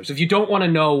spoilers. If you don't want to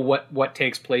know what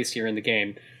takes place here in the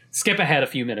game, skip ahead a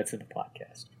few minutes of the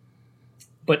podcast.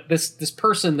 But this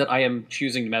person that I am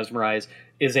choosing to mesmerize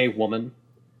is a woman,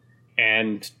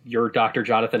 and you're Dr.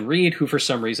 Jonathan Reed, who for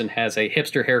some reason has a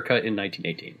hipster haircut in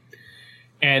 1918.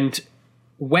 And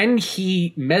when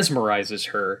he mesmerizes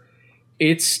her,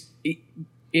 it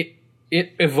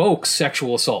evokes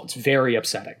sexual assault. It's very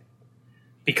upsetting.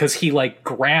 Because he, like,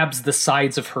 grabs the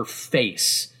sides of her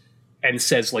face and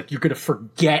says, like, you're going to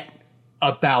forget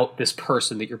about this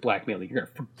person that you're blackmailing. You're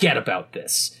going to forget about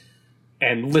this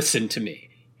and listen to me.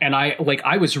 And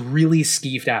I was really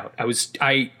skeeved out. I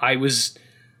was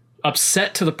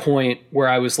upset to the point where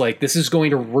I was like, this is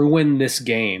going to ruin this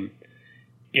game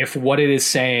if what it is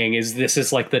saying is this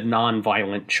is like the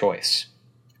non-violent choice.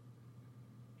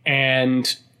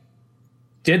 And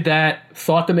did that,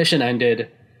 thought the mission ended,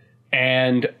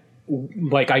 and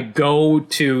like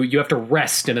you have to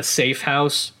rest in a safe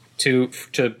house to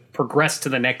progress to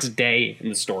the next day in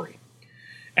the story.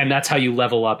 And that's how you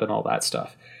level up and all that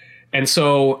stuff. And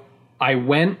so I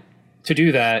went to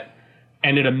do that,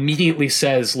 and it immediately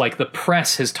says, like, the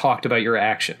press has talked about your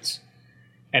actions.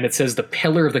 And it says the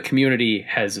pillar of the community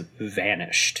has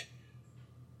vanished.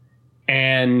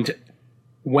 And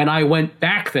when I went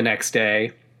back the next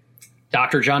day,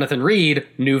 Dr. Jonathan Reed,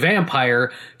 new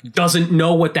vampire, doesn't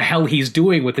know what the hell he's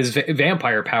doing with his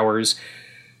vampire powers,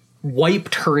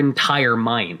 wiped her entire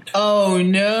mind. Oh,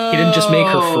 no. He didn't just make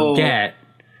her forget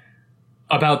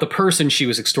about the person she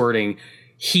was extorting.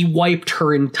 He wiped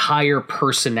her entire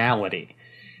personality.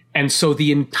 And so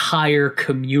the entire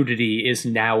community is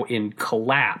now in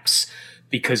collapse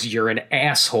because you're an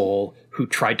asshole who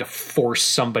tried to force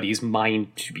somebody's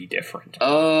mind to be different.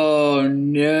 Oh,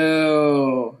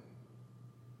 no.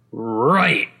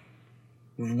 Right.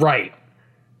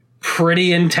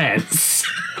 Pretty intense.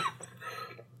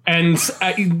 And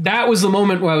that was the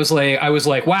moment where I was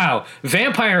like, wow,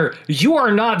 vampire, you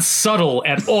are not subtle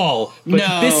at all,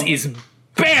 but this is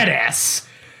badass.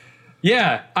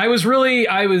 Yeah,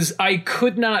 I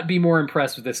could not be more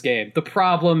impressed with this game. The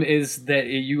problem is that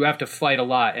you have to fight a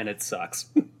lot and it sucks.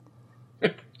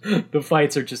 The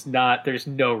fights are just there's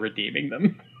no redeeming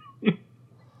them.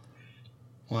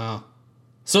 Wow.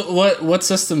 So what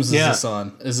systems is this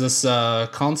on? Is this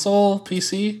console,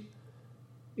 PC?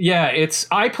 Yeah,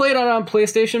 I played it on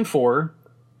PlayStation 4,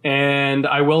 and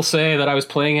I will say that I was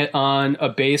playing it on a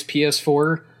base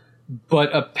PS4, but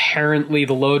apparently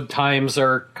the load times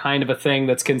are kind of a thing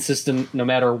that's consistent no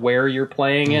matter where you're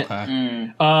playing it.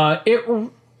 Okay.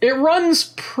 It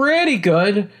runs pretty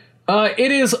good.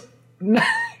 It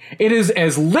is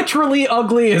as literally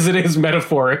ugly as it is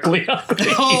metaphorically ugly.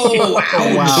 Oh,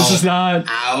 wow. This is not.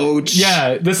 Ouch.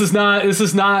 Yeah, this is not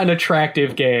an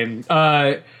attractive game.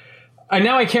 And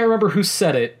now I can't remember who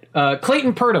said it.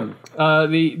 Clayton Purdom,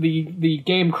 the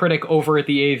game critic over at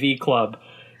the AV Club,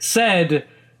 said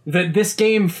that this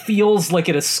game feels like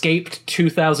it escaped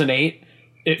 2008.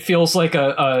 It feels like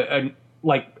a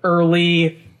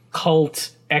early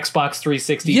cult Xbox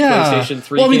 360, PlayStation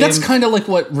 3 Well, I mean, game. that's kind of like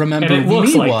what Remember Me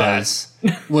was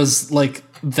like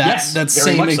that, Yes, that very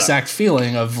same much so. exact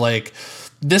feeling of like,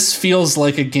 this feels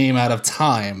like a game out of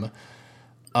time.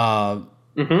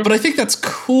 But I think that's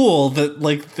cool that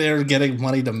like they're getting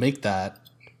money to make that.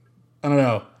 I don't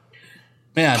know,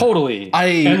 man. Totally.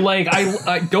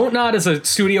 I don't nod as a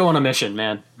studio on a mission,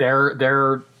 man.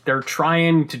 They're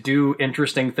trying to do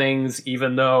interesting things,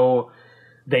 even though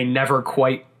they never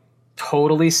quite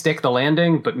totally stick the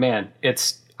landing. But man,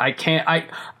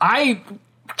 I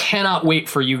cannot wait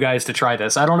for you guys to try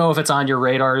this. I don't know if it's on your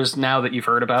radars now that you've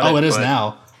heard about it. Oh, it is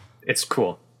now. It's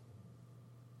cool.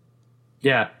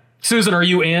 Yeah. Susan, are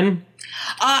you in?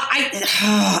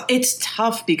 It's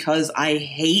tough because I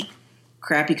hate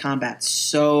crappy combat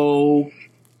so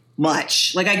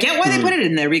much. Like, I get why they put it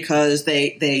in there, because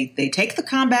they take the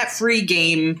combat free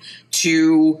game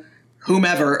to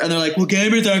whomever, and they're like, well,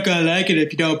 gamers aren't going to like it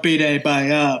if you don't beat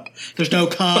anybody up. There's no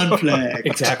conflict.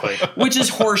 Exactly. Which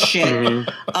is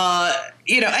horseshit.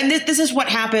 And this is what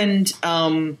happened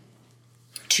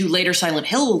to later Silent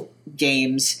Hill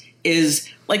games, is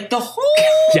like the whole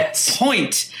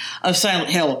point of Silent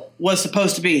Hill was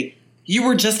supposed to be you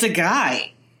were just a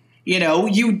guy.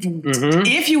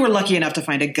 If you were lucky enough to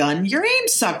find a gun, your aim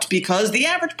sucked because the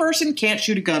average person can't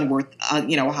shoot a gun worth, a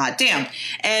hot damn.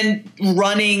 And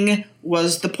running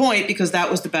was the point because that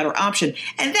was the better option.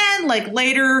 And then, like,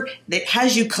 later, it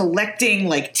has you collecting,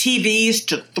 like, TVs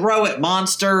to throw at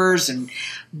monsters and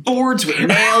boards with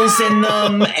nails in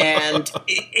them. And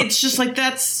it's just like,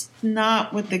 that's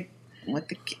not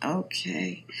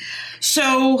okay.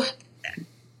 So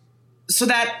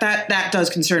that does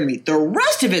concern me. The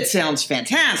rest of it sounds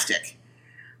fantastic.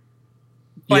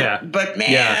 But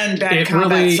man, that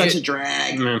combat's such a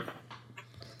drag.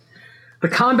 The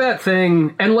combat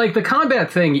thing, and like the combat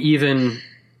thing even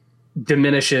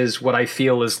diminishes what I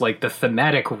feel is like the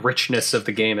thematic richness of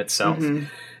the game itself.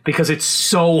 Because it's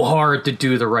so hard to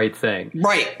do the right thing.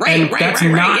 Right. That's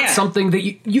not something that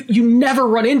you never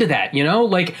run into that,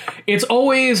 Like, it's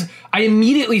always... I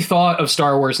immediately thought of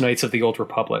Star Wars Knights of the Old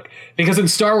Republic. Because in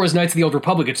Star Wars Knights of the Old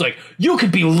Republic, it's like, you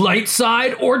could be light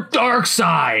side or dark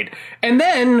side. And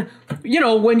then,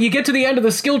 when you get to the end of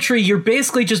the skill tree, you're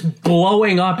basically just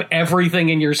blowing up everything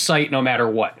in your sight no matter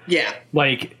what. Yeah.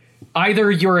 Like...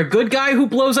 Either you're a good guy who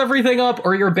blows everything up,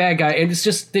 or you're a bad guy, and it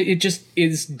just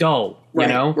is dull,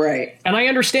 Right. And I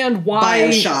understand why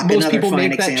BioShock, most people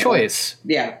make example. that choice.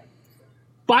 Yeah.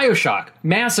 BioShock,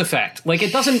 Mass Effect, like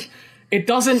it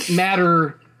doesn't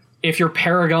matter if you're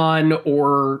Paragon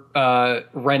or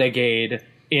Renegade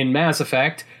in Mass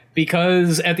Effect,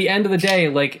 because at the end of the day,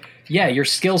 like, yeah, your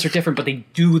skills are different, but they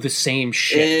do the same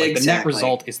shit. Like the net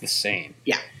result is the same.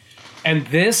 Yeah. And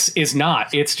this is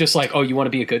not. It's just like, oh, you want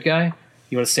to be a good guy?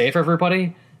 You want to save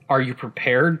everybody? Are you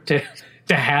prepared to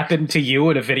happen to you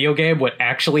in a video game what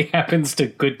actually happens to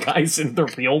good guys in the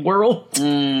real world?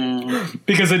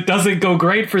 Because it doesn't go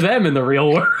great for them in the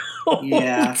real world.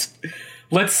 Yeah.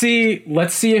 Let's see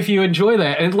if you enjoy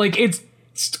that. And like it's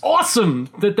awesome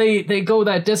that they go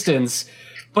that distance.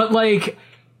 But like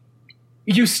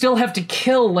you still have to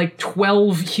kill like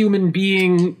 12 human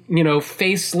being,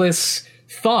 faceless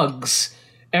thugs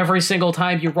every single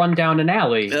time you run down an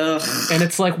alley. Ugh. And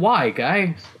it's like, why,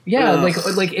 guy? Yeah,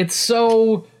 like it's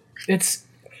so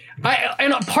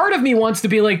and a part of me wants to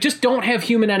be like, just don't have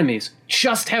human enemies.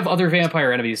 Just have other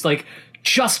vampire enemies. Like,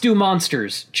 just do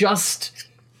monsters. Just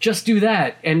do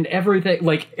that. And everything,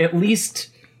 like, at least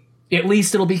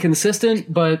it'll be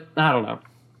consistent, but I don't know.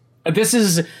 This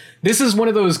is one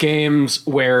of those games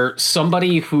where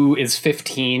somebody who is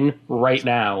 15 right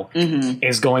now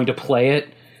is going to play it,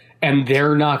 and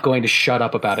they're not going to shut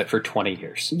up about it for 20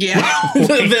 years. Yeah.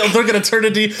 They're going to turn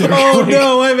into, oh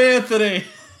no, I'm Anthony.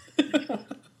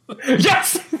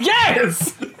 Yes!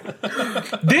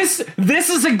 This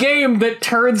is a game that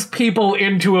turns people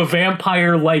into a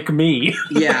vampire like me.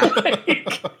 Yeah.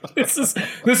 Like, this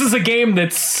is a game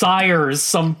that sires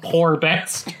some poor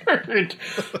bastard.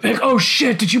 Like, oh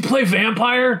shit, did you play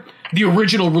Vampire? The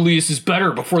original release is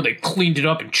better before they cleaned it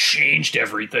up and changed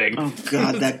everything. Oh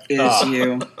god, that is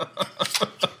you.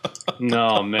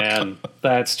 No, man.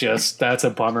 That's a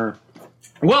bummer.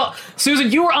 Well,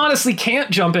 Susan, you honestly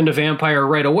can't jump into Vampire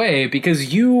right away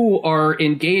because you are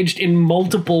engaged in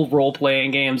multiple role-playing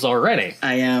games already.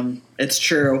 I am. It's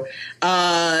true.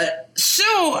 I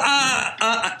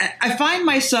find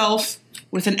myself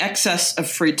with an excess of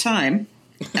free time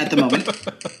at the moment.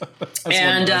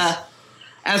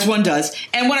 As one does.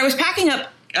 And when I was packing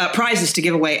up prizes to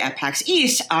give away at PAX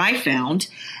East, I found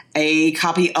a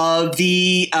copy of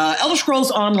the Elder Scrolls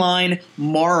Online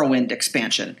Morrowind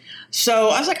expansion. So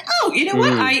I was like, oh, you know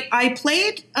what? I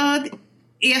played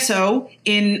ESO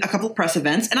in a couple of press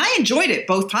events, and I enjoyed it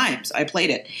both times I played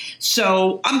it.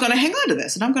 So I'm going to hang on to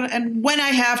this, and when I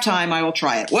have time, I will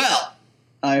try it. Well,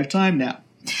 I have time now.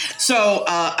 So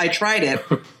I tried it.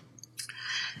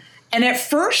 And at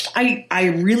first,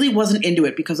 I really wasn't into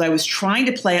it because I was trying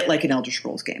to play it like an Elder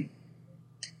Scrolls game.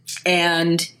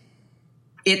 And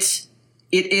it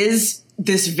is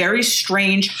this very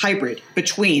strange hybrid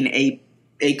between a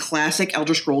classic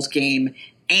Elder Scrolls game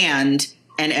and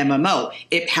an MMO.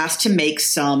 It has to make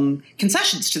some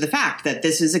concessions to the fact that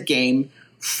this is a game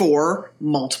for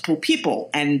multiple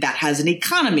people, and that has an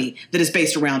economy that is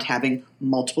based around having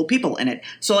multiple people in it.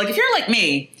 So, like, if you're like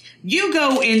me, you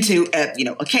go into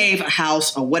a cave, a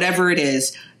house, or whatever it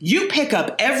is, you pick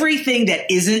up everything that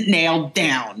isn't nailed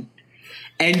down,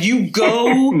 and you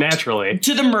go naturally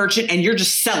to the merchant, and you're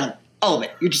just selling All of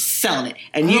it. You're just selling it.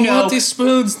 And I you don't know. want these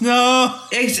spoons. No.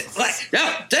 No, doesn't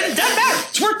matter.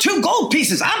 It's worth 2 gold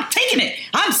pieces. I'm taking it.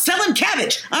 I'm selling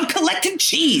cabbage. I'm collecting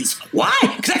cheese. Why?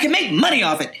 Because I can make money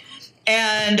off it.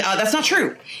 And that's not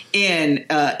true in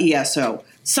ESO.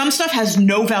 Some stuff has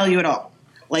no value at all.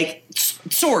 Like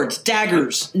swords,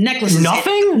 daggers, necklaces.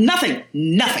 Nothing? Nothing.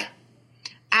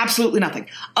 Absolutely nothing.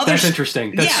 That's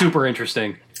interesting. That's super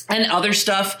interesting. And other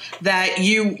stuff that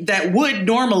would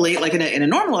normally, like in a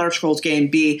normal Elder Scrolls game,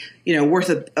 be worth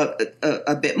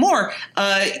a bit more,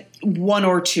 1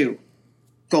 or 2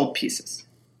 gold pieces,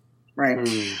 right?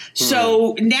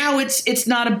 So now it's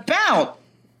not about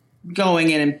going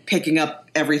in and picking up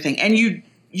everything, and you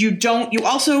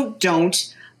also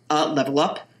don't level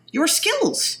up your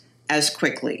skills as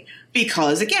quickly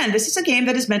because again, this is a game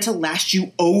that is meant to last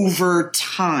you over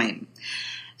time.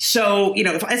 So,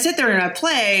 if I sit there and I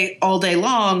play all day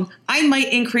long, I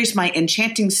might increase my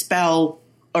enchanting spell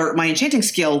or my enchanting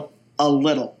skill a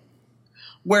little.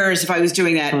 Whereas if I was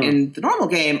doing that in the normal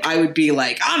game, I would be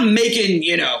like, I'm making,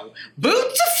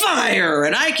 boots of fire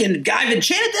and I've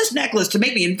enchanted this necklace to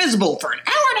make me invisible for an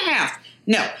hour and a half.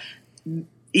 No.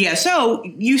 ESO,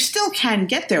 you still can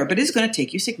get there, but it's going to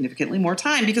take you significantly more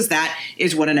time because that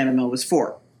is what an MMO was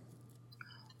for.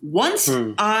 Once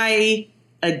I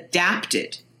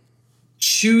adapted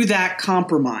to that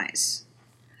compromise,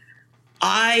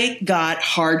 I got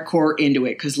hardcore into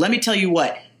it because let me tell you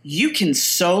what, you can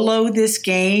solo this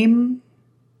game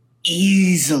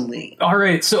easily. All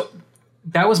right, so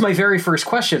that was my very first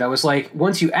question. I was like,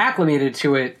 once you acclimated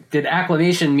to it, did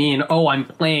acclimation mean, I'm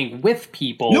playing with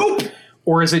people? Nope.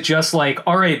 Or is it just like,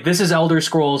 all right, this is Elder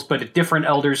Scrolls, but a different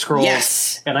Elder Scrolls,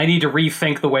 yes, and I need to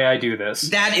rethink the way I do this?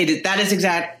 That is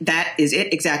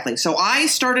it exactly. So I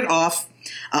started off,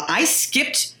 I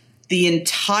skipped the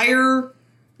entire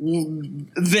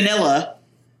vanilla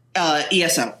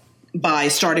ESO by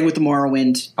starting with the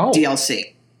Morrowind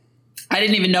DLC. I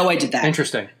didn't even know I did that.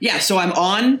 Interesting. Yeah, so I'm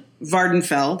on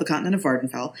Vardenfell, the continent of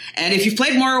Vardenfell. And if you've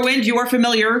played Morrowind, you are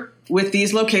familiar with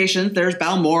these locations. There's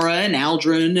Balmora and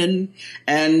Aldrin,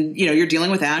 and you're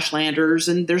dealing with Ashlanders,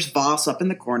 and there's Voss up in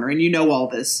the corner, and you know all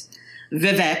this.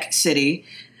 Vivec City.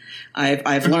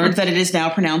 I've learned that it is now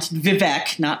pronounced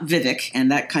Vivec, not Vivek, and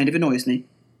that kind of annoys me.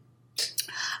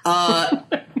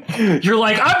 You're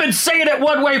like, I've been saying it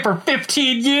one way for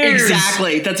 15 years.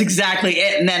 Exactly. That's exactly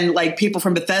it. And then like people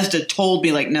from Bethesda told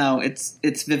me like, no, it's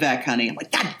Vivek, honey. I'm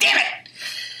like, God damn it.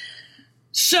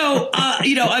 So,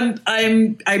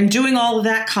 I'm doing all of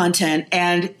that content,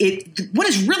 and what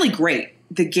is really great,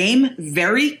 the game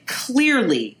very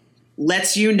clearly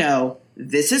lets you know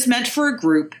this is meant for a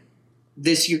group,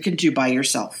 this you can do by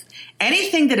yourself.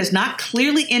 Anything that is not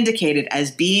clearly indicated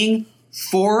as being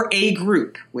for a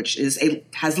group, which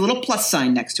has a little plus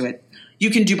sign next to it, you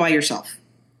can do by yourself.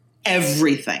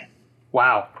 Everything.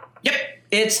 Wow. Yep.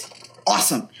 It's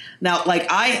awesome. Now, like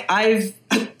I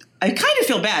kind of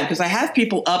feel bad because I have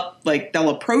people up, like they'll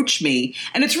approach me,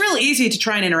 and it's really easy to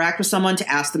try and interact with someone to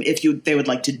ask them if they would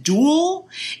like to duel,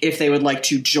 if they would like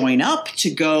to join up,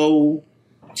 to go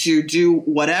to do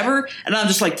whatever, and I'm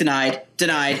just like denied.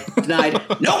 Nope,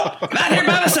 I'm out here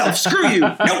by myself. Screw you.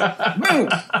 Nope,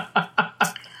 move.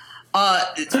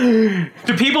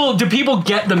 Do people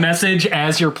get the message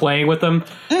as you're playing with them?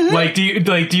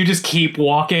 Mm-hmm. Do you just keep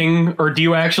walking, or do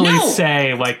you actually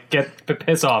say like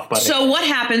piss off, buddy? So what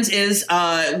happens is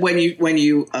when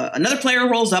you another player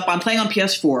rolls up. I'm playing on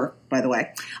PS4, by the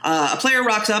way. A player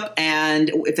rocks up, and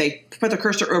if they put the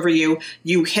cursor over you,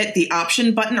 you hit the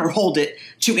option button or hold it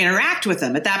to interact with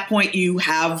them. At that point, you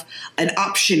have an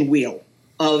option wheel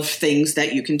of things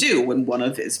that you can do, when one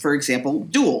of is, for example,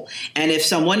 duel. And if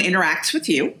someone interacts with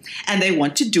you and they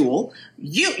want to duel,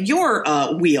 your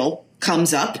wheel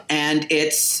comes up and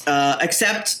it's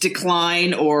accept,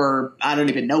 decline, or I don't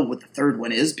even know what the third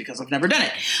one is because I've never done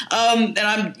it.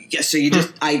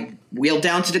 I wheel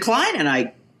down to decline and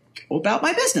I go about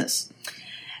my business.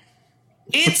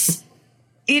 It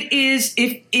is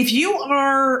if you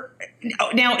are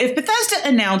now, if Bethesda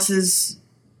announces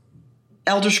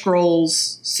Elder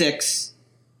Scrolls 6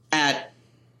 at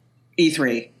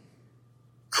E3,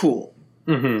 cool.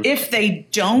 Mm-hmm. If they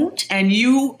don't, and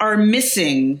you are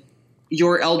missing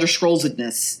your Elder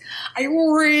Scrolls-edness, I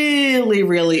really,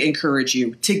 really encourage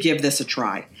you to give this a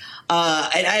try.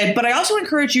 But I also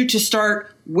encourage you to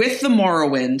start with the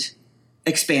Morrowind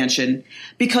expansion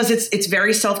because it's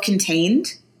very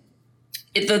self-contained.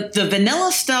 The vanilla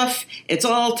stuff, it's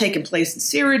all taking place in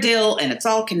Cyrodiil, and it's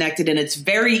all connected, and it's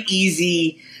very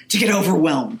easy to get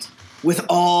overwhelmed with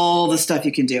all the stuff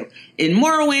you can do. In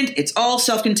Morrowind, it's all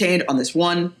self-contained on this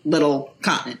one little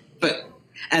continent.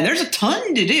 And there's a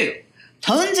ton to do.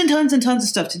 tons and tons and tons of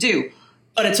stuff to do.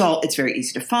 But it's very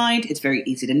easy to find. It's very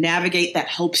easy to navigate. That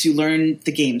helps you learn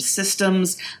the game's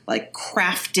systems, like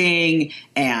crafting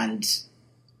and,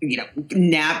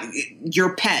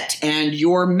 your pet and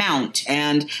your mount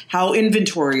and how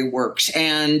inventory works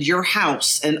and your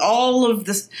house and all of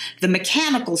this, the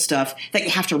mechanical stuff that you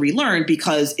have to relearn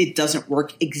because it doesn't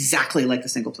work exactly like the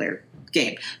single player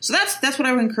game. So that's what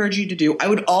I would encourage you to do. I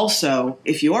would also,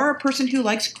 if you are a person who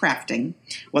likes crafting,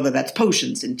 whether that's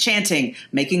potions, enchanting,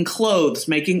 making clothes,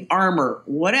 making armor,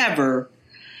 whatever,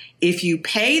 if you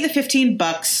pay the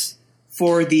 $15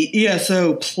 for the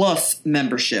ESO Plus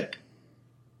membership,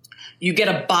 you get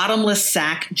a bottomless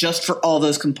sack just for all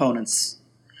those components.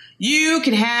 You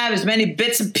can have as many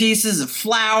bits and pieces of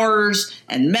flowers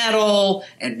and metal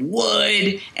and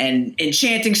wood and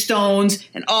enchanting stones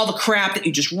and all the crap that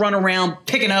you just run around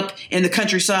picking up in the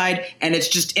countryside, and it's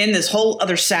just in this whole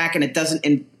other sack, and it doesn't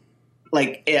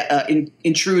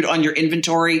intrude on your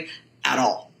inventory at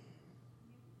all.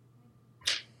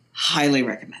 Highly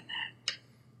recommend that.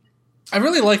 I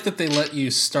really like that they let you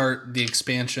start the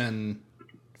expansion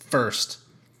first,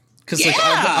 because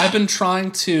I've been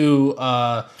trying to.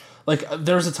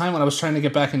 There was a time when I was trying to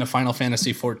get back into Final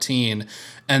Fantasy XIV,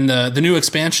 and the new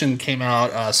expansion came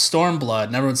out, Stormblood,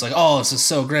 and everyone's like, "Oh, this is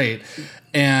so great!"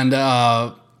 And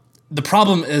the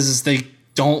problem is they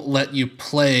don't let you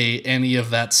play any of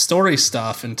that story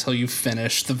stuff until you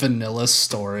finish the vanilla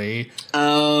story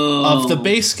of the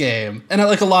base game. And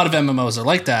a lot of MMOs are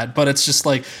like that, but it's just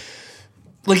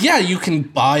yeah, you can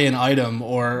buy an item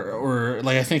or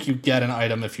I think you get an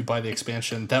item if you buy the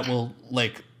expansion that will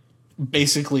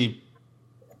basically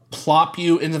plop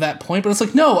you into that point, but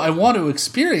it's no, I want to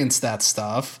experience that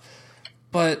stuff.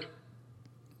 But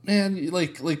man,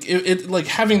 it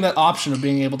having that option of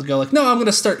being able to go no, I'm going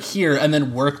to start here and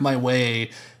then work my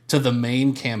way to the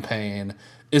main campaign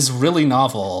is really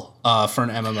novel for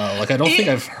an MMO. I don't think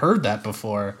I've heard that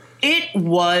before. It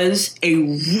was a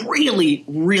really,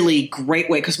 really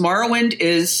great way, because Morrowind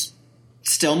is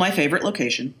still my favorite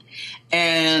location.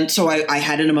 And so I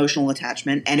had an emotional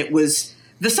attachment, and it was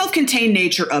the self-contained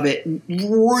nature of it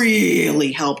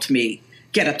really helped me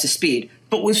get up to speed,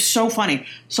 but was so funny.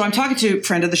 So I'm talking to a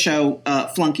friend of the show,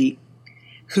 Flunky,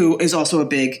 who is also a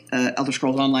big Elder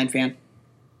Scrolls Online fan.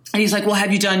 And he's like, well,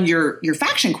 have you done your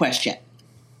faction quest yet?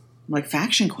 I'm like,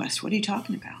 faction quest? What are you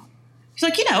talking about? He's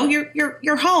like,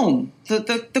 your home,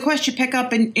 the quest you pick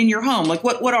up in your home.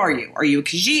 What are you? Are you a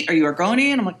Khajiit? Are you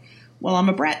Argonian? I'm like, well, I'm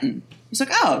a Breton. He's like,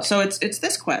 oh, so it's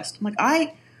this quest. I'm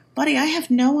like, buddy, I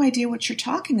have no idea what you're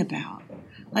talking about.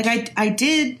 I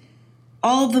did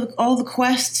all the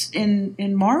quests in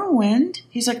Morrowind.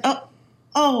 He's like, oh,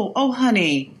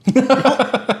 honey.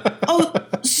 oh,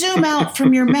 zoom out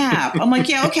from your map. I'm like,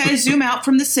 yeah, okay, I zoom out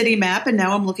from the city map, and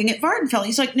now I'm looking at Vardenfell.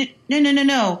 He's like,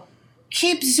 no.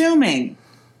 Keep zooming.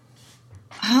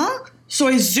 Huh? So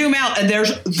I zoom out, and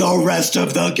there's the rest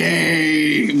of the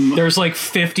game. There's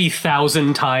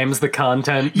 50,000 times the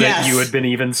content that you had been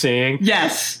even seeing.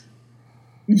 Yes.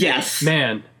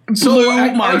 Man.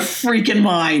 Blew my freaking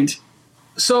mind.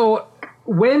 So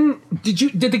when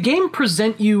did the game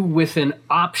present you with an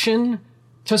option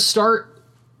to start,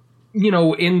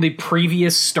 in the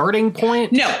previous starting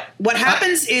point? No. What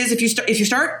happens is if you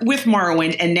start with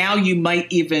Morrowind, and now you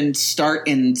might even start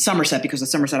in Somerset because the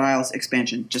Somerset Isles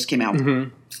expansion just came out. Mm-hmm.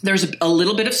 There's a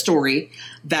little bit of story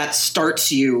that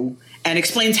starts you and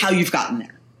explains how you've gotten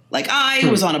there. I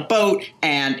was on a boat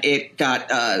and it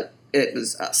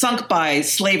was sunk by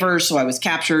slavers, so I was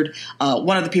captured.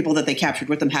 One of the people that they captured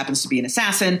with them happens to be an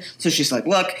assassin, so she's like,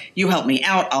 look, you help me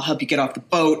out, I'll help you get off the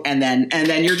boat, and then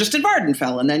you're just in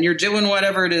Vardenfell, and then you're doing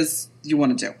whatever it is you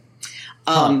want to do.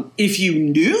 If you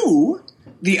knew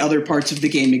the other parts of the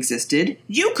game existed,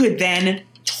 you could then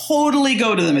totally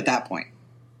go to them at that point.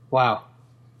 Wow.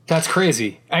 That's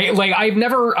crazy. I've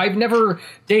never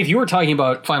Dave, you were talking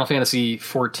about Final Fantasy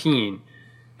XIV.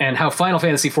 And how Final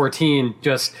Fantasy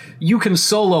XIV you can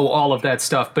solo all of that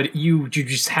stuff, but you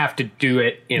just have to do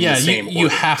it in the same order. You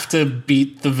have to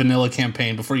beat the vanilla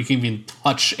campaign before you can even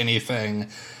touch anything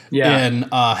in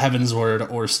Heavensward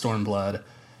or Stormblood.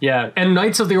 Yeah, and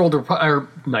Knights of the Old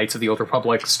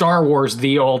Republic, Star Wars: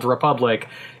 The Old Republic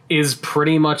is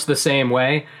pretty much the same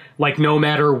way. No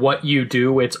matter what you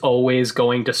do, it's always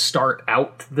going to start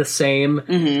out the same,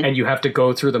 and you have to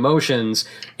go through the motions.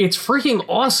 It's freaking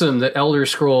awesome that Elder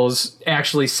Scrolls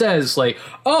actually says,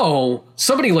 oh,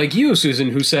 somebody like you, Susan,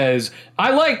 who says,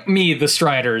 I like the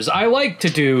Striders. I like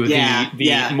to do the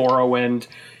Morrowind.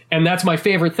 And that's my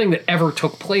favorite thing that ever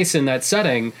took place in that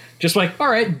setting. Just all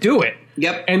right, do it.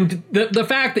 Yep. And the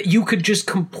fact that you could just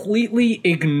completely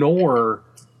ignore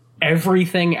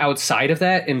everything outside of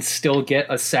that and still get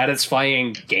a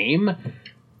satisfying game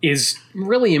is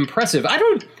really impressive.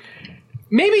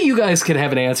 Maybe you guys could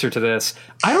have an answer to this.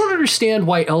 I don't understand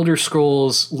why Elder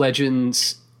Scrolls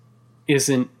Legends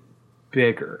isn't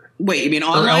bigger. Wait, you mean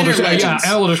online or Legends?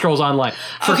 Yeah, Elder Scrolls Online.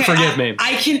 Forgive me.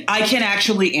 I can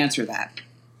actually answer that.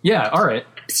 Yeah, all right.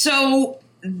 So,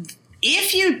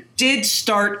 if you did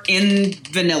start in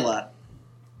vanilla,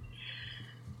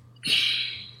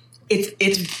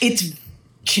 it's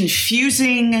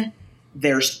confusing.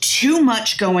 There's too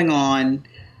much going on.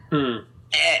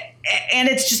 And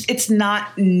it's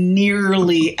not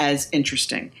nearly as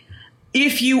interesting.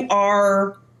 If you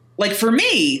are, like, for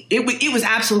me, it was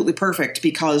absolutely perfect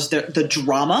because the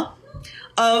drama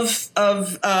of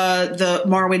the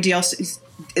Morrowind DLC,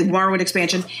 Morrowind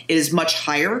expansion is much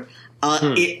higher.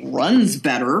 It runs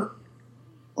better.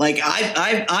 Like,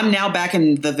 I'm now back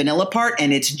in the vanilla part,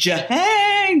 and it's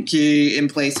janky in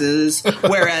places,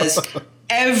 whereas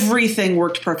everything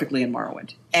worked perfectly in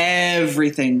Morrowind.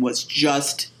 Everything was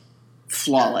just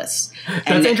flawless.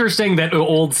 That's interesting that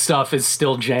old stuff is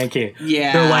still janky.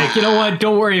 Yeah. They're like, you know what?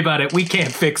 Don't worry about it. We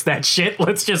can't fix that shit.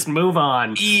 Let's just move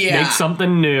on. Yeah. Make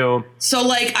something new. So,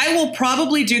 like, I will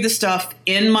probably do the stuff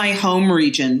in my home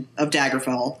region of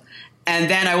Daggerfall,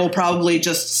 and then I will probably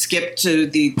just skip to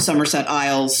the Somerset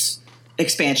Isles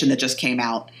expansion that just came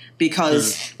out.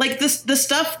 Because, like, the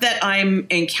stuff that I'm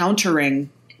encountering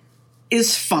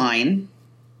is fine,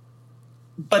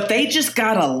 but they just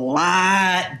got a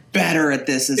lot better at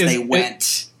this as they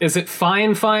went. Is it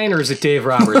fine, or is it Dave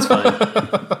Roberts fine?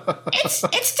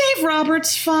 It's Dave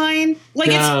Roberts fine.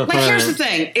 Like, here's the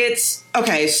thing. It's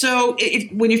okay. So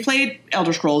when you've played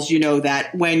Elder Scrolls, you know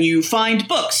that when you find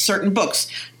certain books,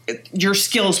 your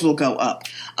skills will go up.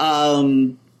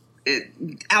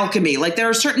 Alchemy, like, there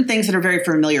are certain things that are very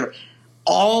familiar.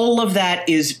 All of that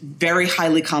is very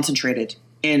highly concentrated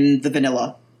in the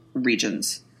vanilla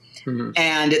regions. Mm-hmm.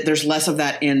 And there's less of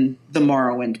that in the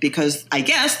Morrowind because I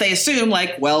guess they assume,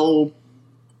 like, well,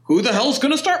 who the hell's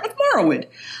going to start with Morrowind?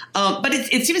 But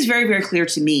it seems very, very clear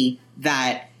to me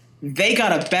that they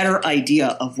got a better idea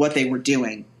of what they were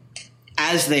doing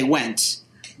as they went.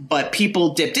 But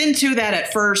people dipped into that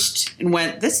at first and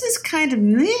went, this is kind of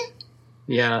meh.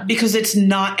 Yeah. Because it's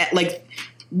not, like,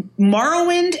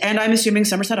 Morrowind, and I'm assuming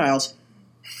Somerset Isles,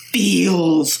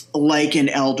 feels like an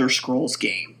Elder Scrolls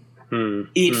game.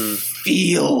 It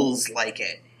feels like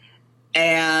it.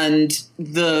 And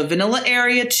the vanilla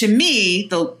area, to me,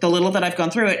 the little that I've gone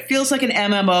through, it feels like an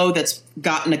MMO that's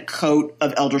gotten a coat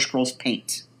of Elder Scrolls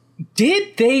paint.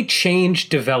 Did they change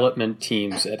development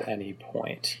teams at any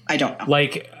point? I don't know.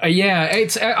 Like,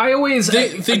 I always...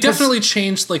 They definitely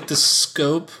changed, like, the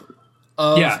scope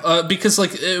of... because,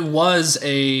 like, it was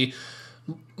a...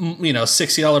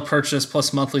 $60 purchase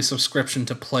plus monthly subscription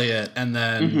to play it, and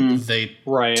then they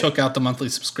took out the monthly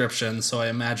subscription. So I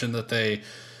imagine that they,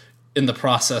 in the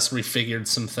process, refigured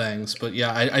some things. But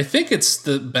yeah, I think it's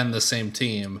been the same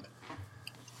team.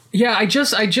 Yeah, I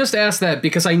just asked that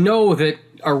because I know that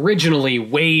originally,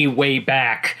 way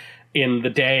back in the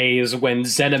days when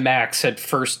ZeniMax had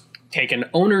first taken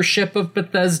ownership of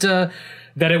Bethesda,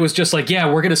 that it was just like, yeah,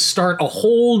 we're going to start a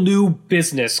whole new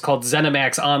business called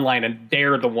ZeniMax Online, and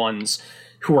they're the ones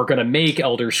who are going to make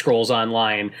Elder Scrolls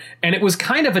Online. And it was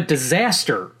kind of a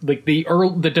disaster, like the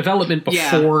development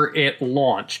before it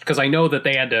launched, because I know that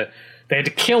they had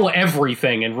to kill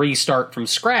everything and restart from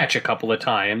scratch a couple of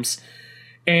times.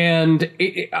 And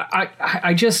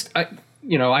I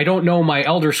don't know my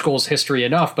Elder Scrolls history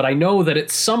enough, but I know that at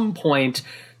some point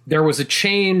there was a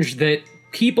change that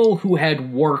people who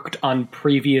had worked on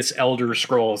previous Elder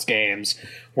Scrolls games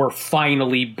were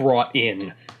finally brought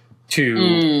in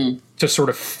to sort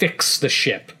of fix the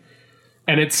ship.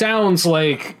 And it sounds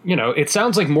like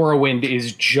Morrowind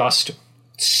is just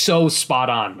so spot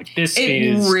on. Like, this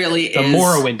is really the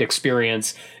Morrowind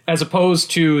experience, as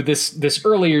opposed to this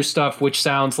earlier stuff, which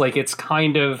sounds like it's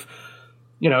kind of,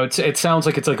 it sounds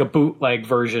like it's like a bootleg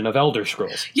version of Elder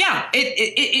Scrolls. Yeah,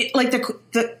 it like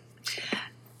the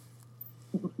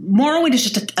Morrowind is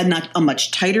just a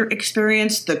much tighter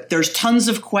experience. There's tons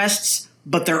of quests,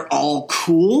 but they're all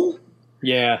cool.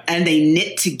 Yeah. And they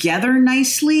knit together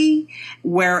nicely.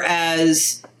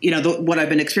 Whereas, what I've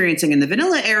been experiencing in the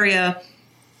vanilla area,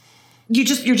 you're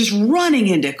just running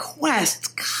into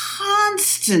quests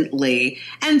constantly.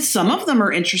 And some of them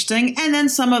are interesting, and then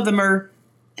some of them are,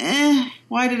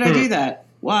 why did I do that?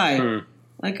 Why?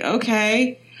 Like,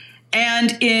 okay.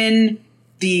 And in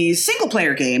the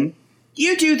single-player game,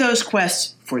 you do those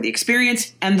quests for the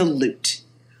experience and the loot.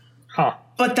 Huh.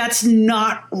 But that's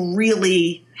not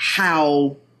really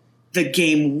how the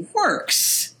game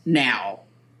works now.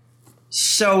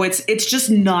 So it's just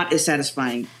not as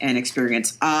satisfying an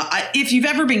experience. If you've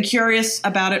ever been curious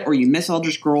about it or you miss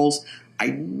Elder Scrolls,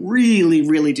 I really,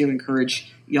 really do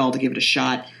encourage y'all to give it a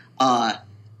shot.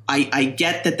 I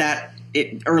get that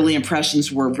early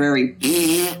impressions were very,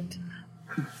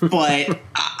 but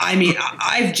I mean,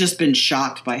 I've just been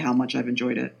shocked by how much I've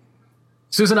enjoyed it.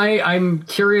 Susan, I'm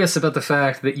curious about the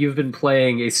fact that you've been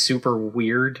playing a super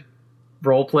weird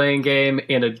role-playing game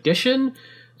in addition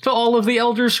to all of the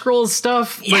Elder Scrolls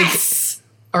stuff. Yes!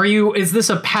 Is this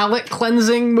a palate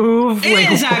cleansing move?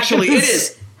 It is actually. It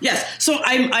is. Yes. So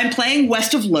I'm playing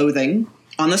West of Loathing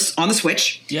on the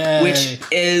Switch, Yay. which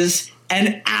is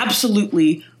an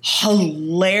absolutely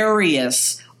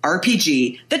hilarious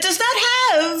RPG that does not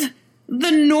have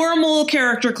the normal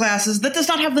character classes, that does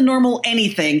not have the normal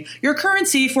anything. Your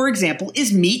currency, for example,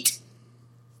 is meat.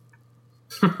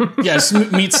 Yes,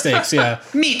 meat steaks, yeah.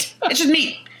 Meat. It's just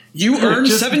meat. You earn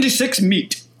 76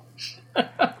 meat.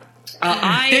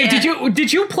 Dave,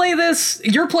 did you play this?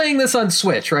 You're playing this on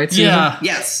Switch, right, Susan? Yeah.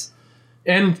 Yes.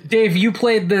 And Dave, you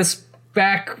played this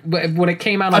back when it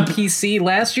came out on PC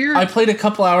last year? I played a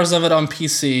couple hours of it on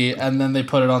PC, and then they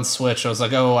put it on Switch. I was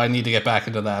like, oh, I need to get back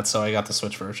into that, so I got the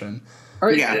Switch version. All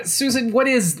right, Yeah. Susan, what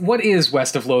is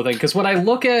West of Loathing? Because when I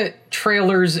look at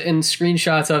trailers and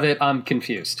screenshots of it, I'm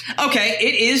confused. Okay,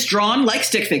 it is drawn like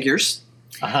stick figures.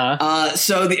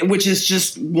 Which is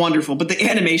just wonderful, but the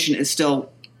animation is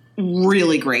still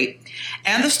really great.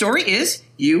 And the story is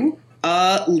you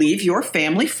leave your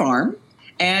family farm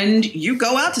and you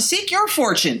go out to seek your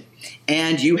fortune,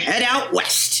 and you head out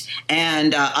west.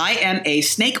 And I am a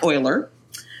snake oiler.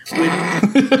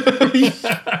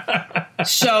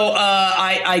 So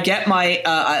I get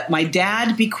my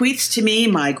dad bequeaths to me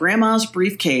my grandma's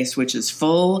briefcase, which is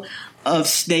full of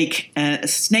snake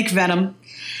venom.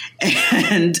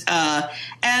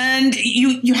 And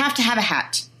you have to have a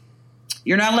hat.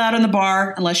 You're not allowed in the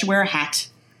bar unless you wear a hat.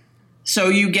 So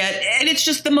and it's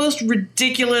just the most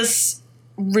ridiculous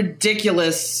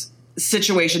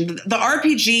situation. The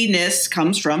RPG-ness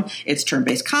comes from it's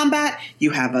turn-based combat.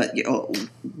 You have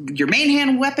your main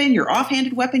hand weapon, your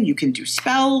offhanded weapon. You can do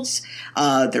spells.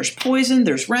 There's poison.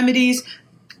 There's remedies,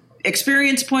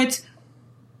 experience points.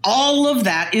 All of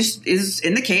that is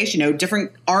in the case.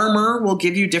 Different armor will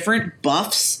give you different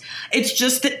buffs. It's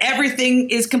just that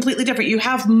everything is completely different. You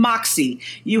have moxie.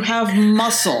 You have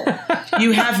muscle.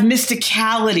 You have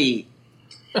mysticality.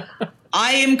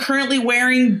 I am currently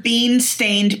wearing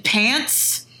bean-stained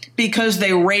pants because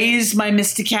they raise my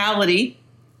mysticality.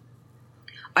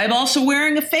 I'm also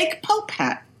wearing a fake Pope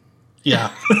hat.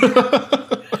 Yeah.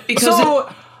 Because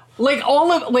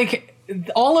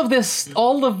all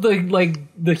of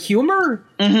the humor,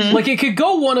 like it could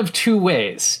go one of two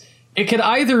ways. It could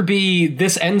either be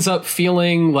this ends up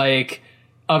feeling like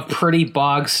a pretty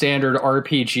bog standard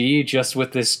RPG just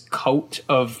with this coat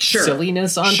of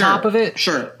silliness on top of it.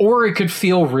 Sure. Or it could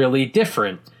feel really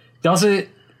different. Does it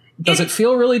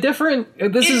feel really different?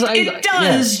 It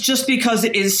does, just because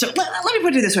it is so. Let me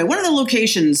put it this way. One of the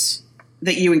locations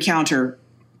that you encounter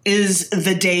is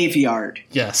the Daveyard.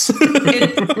 Yes.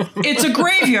 It's a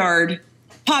graveyard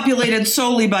populated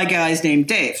solely by guys named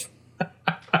Dave.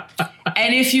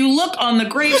 And if you look on the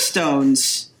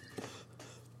gravestones,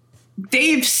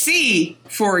 Dave C.,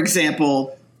 for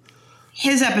example,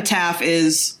 his epitaph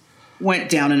is went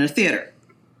down in a theater.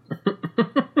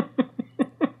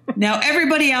 Now,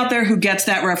 everybody out there who gets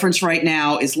that reference right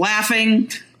now is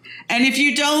laughing. And if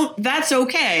you don't, that's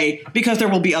okay, because there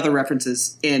will be other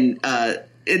references in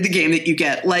the game that you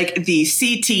get, like the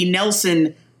C.T.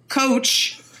 Nelson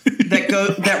coach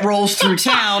that rolls through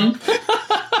town.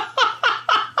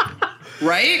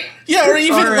 Right? Yeah, or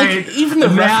even right. Even the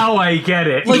now I get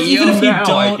it. Like even if you I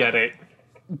don't get it.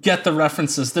 Get the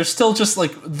references, there's still just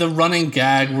like the running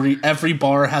gag where every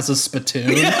bar has a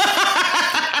spittoon.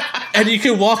 And you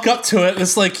can walk up to it and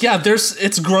it's like, yeah,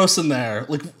 it's gross in there.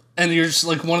 Like, and you're just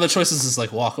like, one of the choices is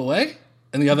like walk away,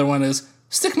 and the other one is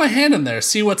stick my hand in there,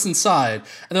 see what's inside.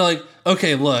 And they're like,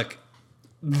 okay, look,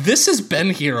 this has been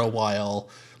here a while.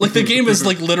 Like the game is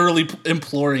like literally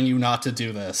imploring you not to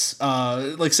do this.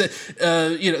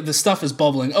 The stuff is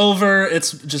bubbling over.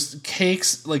 It's just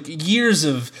cakes, like years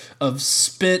of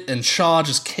spit and chaw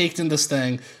just caked in this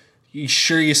thing. You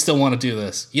sure you still want to do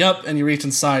this? Yep. And you reach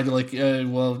inside, you're like,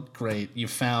 well, great. You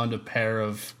found a pair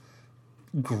of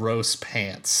gross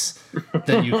pants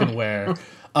that you can wear.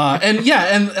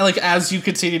 And like as you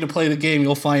continue to play the game,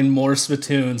 you'll find more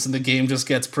spittoons, and the game just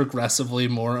gets progressively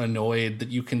more annoyed that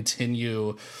you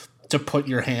continue to put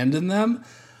your hand in them.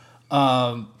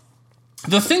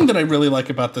 The thing that I really like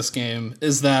about this game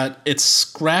is that it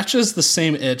scratches the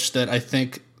same itch that I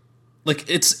think like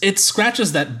it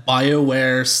scratches that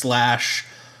BioWare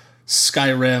 /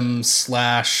 Skyrim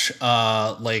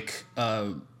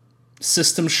 /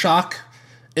 System Shock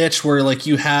itch, where like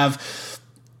you have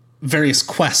various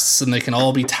quests and they can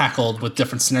all be tackled with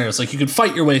different scenarios. Like you can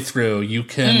fight your way through, you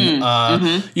can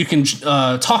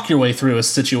talk your way through a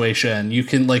situation. You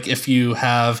can, like, if you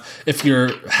have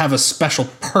a special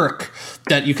perk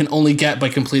that you can only get by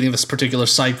completing this particular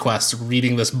side quest,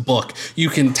 reading this book, you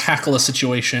can tackle a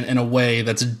situation in a way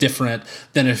that's different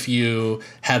than if you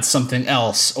had something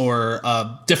else, or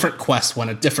a different quest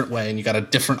went a different way and you got a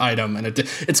different item, and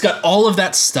it's got all of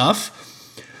that stuff.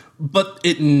 But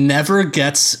it never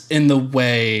gets in the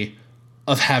way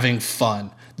of having fun.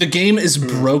 The game is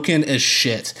broken as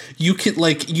shit. You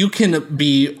can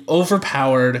be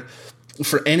overpowered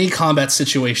for any combat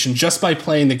situation just by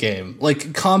playing the game.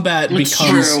 Like, combat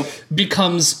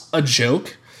becomes a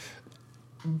joke,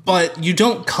 but you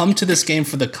don't come to this game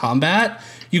for the combat.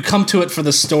 You come to it for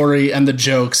the story and the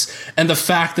jokes and the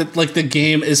fact that, like, the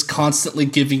game is constantly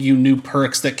giving you new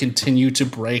perks that continue to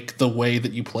break the way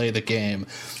that you play the game.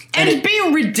 And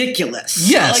being ridiculous.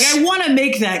 Yes. Like, I want to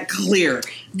make that clear.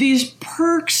 These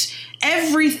perks,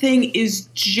 everything is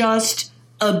just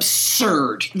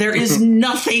absurd. There is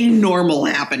nothing normal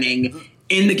happening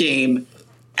in the game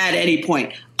at any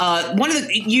point.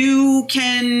 You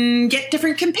can get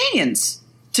different companions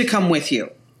to come with you.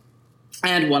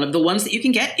 And one of the ones that you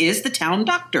can get is the town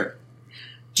doctor.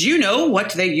 Do you know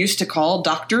what they used to call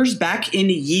doctors back in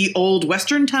ye old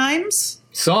Western times?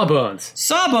 Sawbones.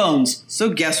 Sawbones. So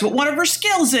guess what one of her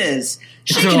skills is?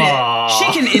 She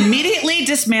can immediately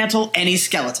dismantle any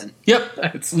skeleton.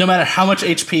 Yep. No matter how much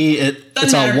HP,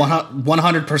 it's a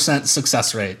 100%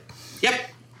 success rate. Yep.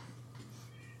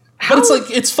 But it's like,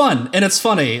 it's fun and it's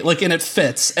funny, like, and it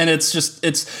fits, and the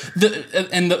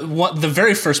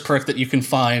very first perk that you can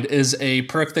find is a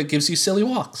perk that gives you silly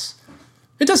walks.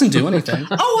 It doesn't do anything.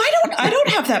 I don't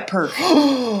have that perk.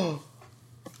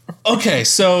 Okay,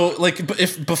 so, like,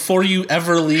 if before you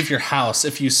ever leave your house,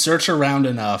 if you search around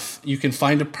enough, you can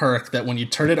find a perk that when you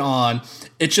turn it on,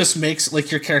 it just makes, like,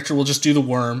 your character will just do the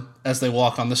worm as they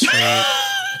walk on the street,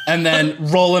 and then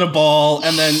roll in a ball,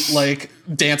 and then, like,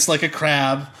 dance like a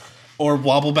crab, or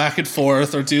wobble back and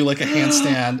forth, or do, like, a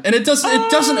handstand. And it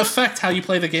doesn't affect how you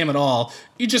play the game at all.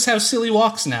 You just have silly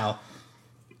walks now.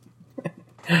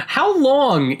 How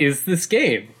long is this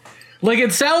game? Like,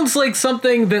 it sounds like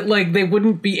something that, like, they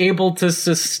wouldn't be able to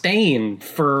sustain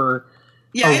for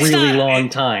a really long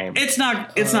time. It's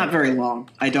not very long,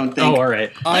 I don't think. Oh, all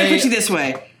right. Let me put you this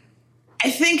way. I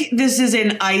think this is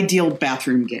an ideal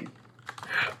bathroom game.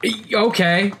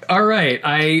 Okay, all right.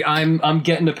 I'm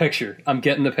getting the picture.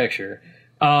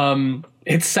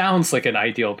 It sounds like an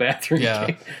ideal bathroom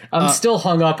game. I'm still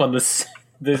hung up on the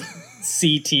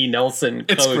C.T. Nelson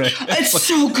coach. It's great. It's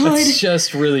so good. It's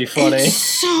just really funny. It's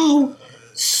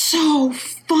so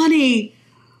funny.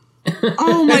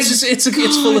 Oh my!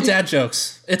 It's full of dad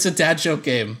jokes. It's a dad joke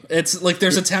game. It's like,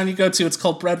 there's a town you go to. It's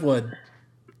called Breadwood.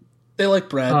 They like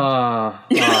bread.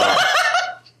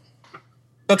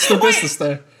 That's the business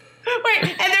there.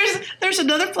 Wait, and there's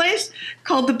another place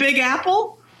called the Big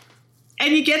Apple,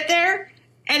 and you get there,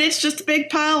 and it's just a big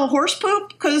pile of horse poop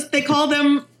because they call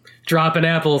them dropping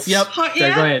apples. Yep,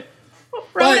 right.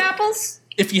 Road apples.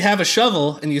 If you have a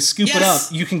shovel and you scoop it up,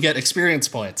 Yes. you can get experience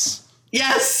points.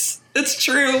 Yes, it's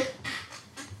true.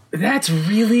 That's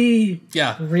really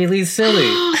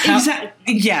silly. Exactly.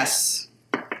 Yes.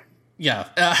 Yeah.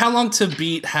 How Long to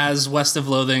Beat has West of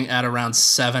Loathing at around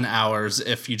 7 hours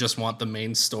if you just want the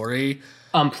main story.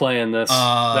 I'm playing this.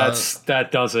 That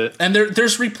does it. And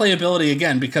there's replayability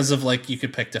again because of, like, you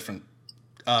could pick different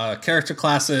character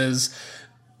classes,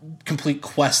 complete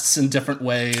quests in different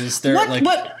ways.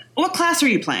 What class are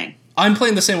you playing? I'm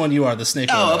playing the same one you are, the Snake.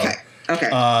 Oh, okay.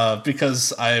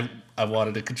 Because I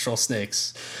wanted to control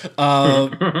snakes.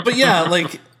 But yeah,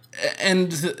 like,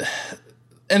 and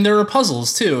there are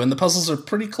puzzles too, and the puzzles are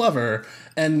pretty clever,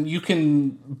 and you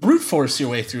can brute force your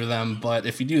way through them, but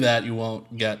if you do that, you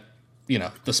won't get,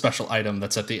 the special item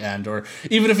that's at the end, or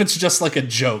even if it's just like a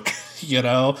joke,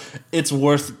 it's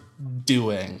worth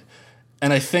doing.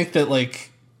 And I think that,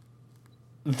 like,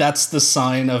 that's the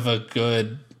sign of a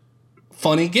good,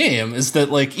 funny game, is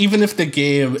that, like, even if the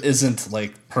game isn't,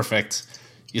 like, perfect,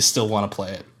 you still want to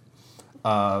play it.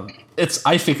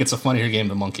 I think it's a funnier game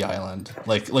than Monkey Island.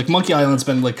 Like Monkey Island's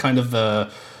been, like, kind of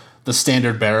the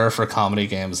standard bearer for comedy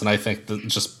games, and I think that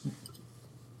just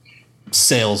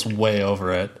sails way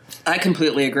over it. I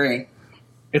completely agree.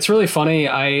 It's really funny.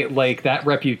 I like that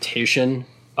reputation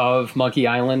of Monkey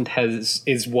Island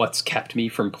is what's kept me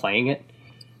from playing it.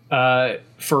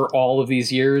 for all of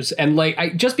these years. And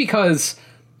like, just because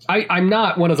I'm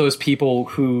not one of those people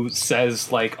who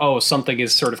says like, oh, something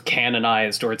is sort of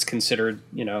canonized or it's considered,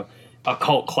 a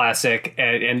cult classic,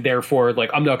 and therefore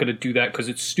like I'm not going to do that because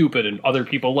it's stupid and other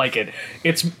people like it.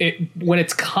 When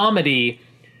it's comedy,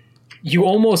 you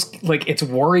almost like it's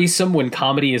worrisome when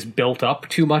comedy is built up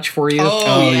too much for you.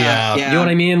 Oh, yeah. You know what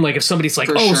I mean? Like if somebody's like,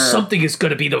 something is going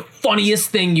to be the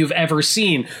funniest thing you've ever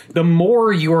seen, the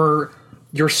more you're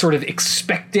sort of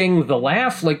expecting the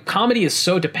laugh. Like comedy is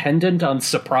so dependent on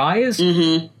surprise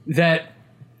that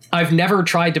I've never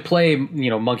tried to play,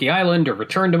 Monkey Island or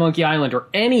Return to Monkey Island or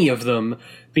any of them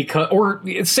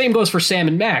same goes for Sam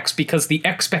and Max, because the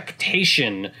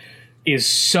expectation is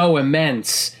so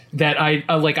immense that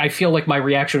I feel like my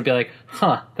reaction would be like,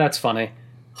 huh, that's funny.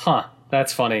 Huh,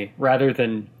 that's funny, rather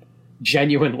than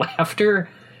genuine laughter.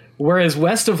 Whereas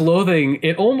West of Loathing,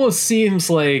 it almost seems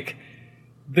like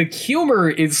the humor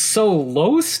is so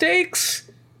low stakes.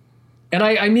 And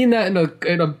I mean that in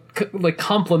a like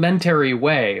complimentary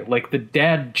way, like the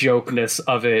dad jokeness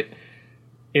of it.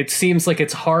 It seems like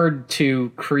it's hard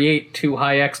to create too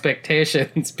high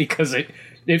expectations because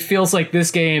it feels like this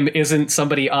game isn't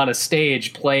somebody on a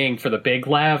stage playing for the big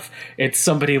laugh. It's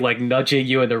somebody like nudging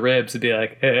you in the ribs and be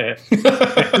like,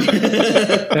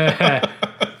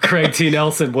 Craig T.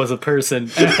 Nelson was a person.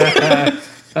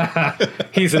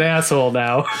 He's an asshole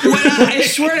now. I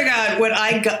swear to God,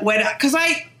 because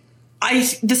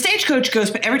the stagecoach goes,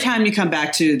 but every time you come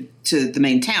back to the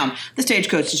main town, the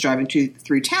stagecoach is driving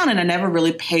through town, and I never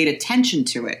really paid attention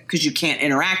to it because you can't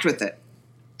interact with it.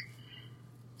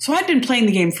 So I'd been playing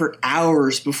the game for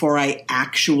hours before I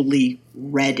actually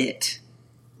read it.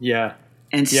 Yeah.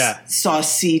 And saw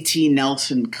C.T.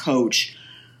 Nelson coach.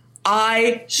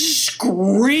 I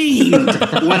screamed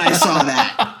when I saw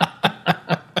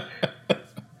that.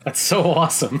 That's so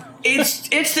awesome. And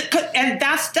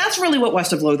that's really what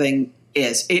West of Loathing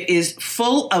is. It is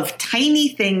full of tiny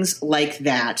things like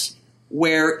that,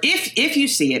 where if you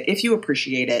see it, if you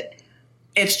appreciate it,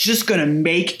 it's just going to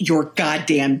make your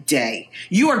goddamn day.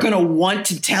 You are going to want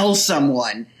to tell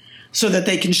someone so that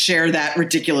they can share that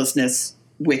ridiculousness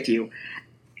with you.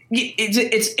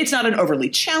 It's not an overly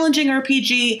challenging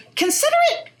RPG. Consider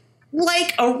it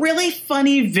like a really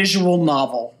funny visual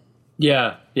novel.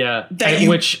 Yeah.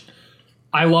 Which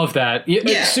I love that.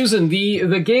 Yeah. Susan,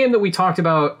 the game that we talked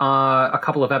about a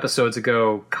couple of episodes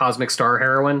ago, Cosmic Star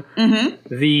Heroine,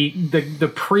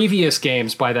 the previous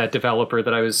games by that developer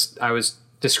that I was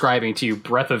describing to you,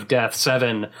 Breath of Death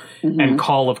 7 and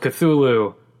Call of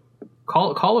Cthulhu.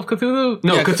 Call of Cthulhu?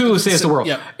 No, Cthulhu Saves the World.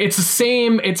 Yeah. It's the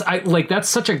same. That's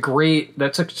such a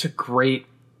great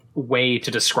way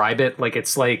to describe it. Like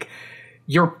it's like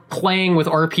you're playing with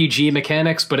RPG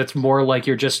mechanics, but it's more like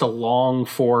you're just along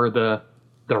for the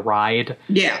ride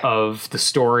of the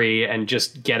story and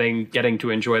just getting to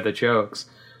enjoy the jokes.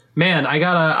 Man,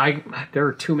 there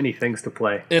are too many things to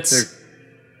play.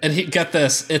 Get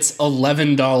this, it's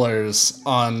 $11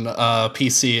 on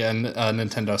PC and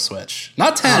Nintendo Switch.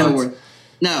 Not 10.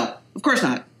 No, of course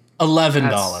not.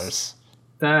 $11.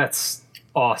 That's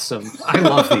awesome. I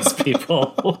love these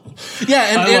people. Yeah,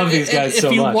 and I love these guys so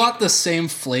much. If you want the same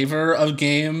flavor of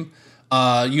game,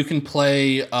 you can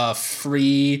play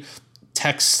free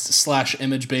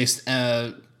text/image based.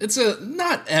 It's a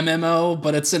not MMO,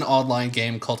 but it's an online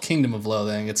game called Kingdom of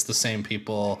Loathing. It's the same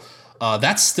people.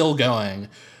 That's still going.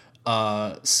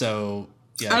 So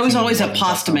yeah, I was always a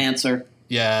Postamancer.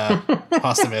 Yeah,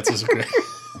 Postamancer is great.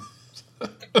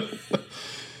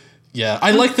 Yeah,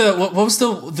 I like what was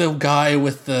the guy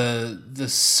with the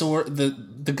sword,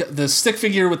 the stick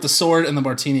figure with the sword and the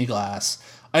martini glass.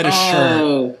 I had a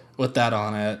shirt with that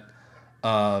on it.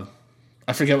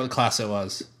 I forget what class it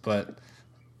was, but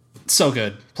so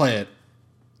good. Play it.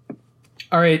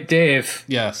 All right, Dave.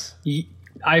 Yes.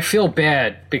 I feel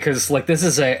bad because this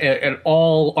is an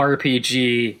all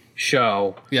RPG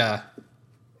show. Yeah.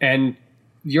 And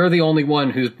you're the only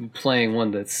one who's been playing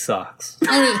one that sucks.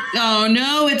 Oh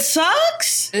no, it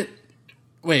sucks?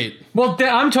 Wait. Well,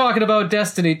 I'm talking about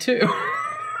Destiny 2.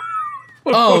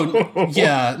 Oh,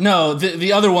 yeah. No,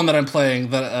 the other one that I'm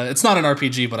playing, that it's not an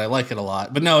RPG, but I like it a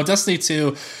lot. But no, Destiny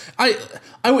 2, I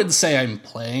wouldn't say I'm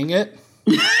playing it.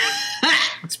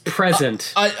 It's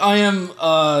present. I am.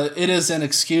 It is an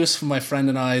excuse for my friend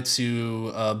and I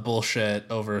to bullshit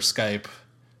over Skype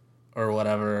or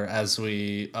whatever as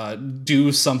we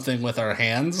do something with our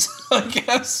hands, I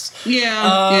guess.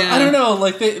 Yeah. I don't know.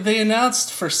 Like they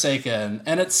announced Forsaken,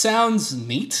 and it sounds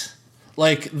neat.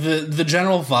 Like the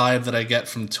general vibe that I get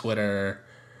from Twitter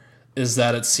is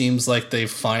that it seems like they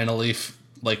finally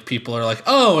people are like,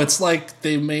 oh, it's like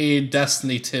they made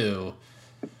Destiny 2.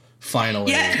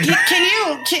 finally. Yeah,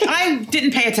 I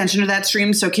didn't pay attention to that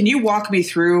stream, so can you walk me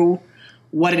through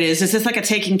what it is? Is this like a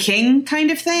Taken King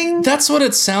kind of thing? That's what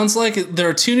it sounds like. There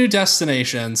are 2 new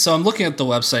destinations. So I'm looking at the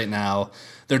website now.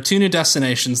 There are 2 new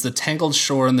destinations, the Tangled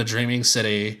Shore and the Dreaming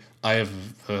City. I have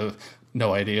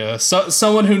no idea. So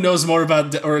someone who knows more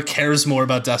about or cares more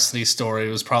about Destiny's story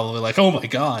was probably like, oh my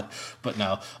god. But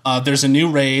no. There's a new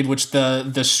raid, which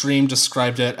the stream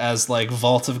described it as like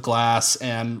Vault of Glass,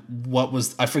 and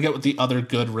I forget what the other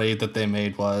good raid that they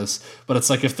made was, but it's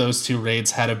like if those 2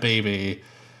 raids had a baby.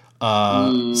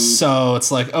 So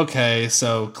it's like, okay,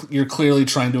 so you're clearly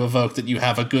trying to evoke that you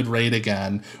have a good raid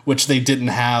again, which they didn't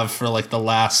have for like the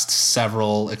last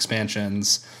several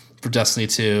expansions for Destiny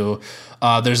 2.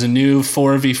 There's a new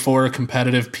 4v4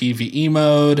 competitive PvE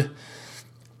mode,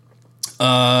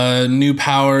 new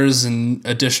powers and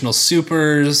additional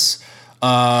supers,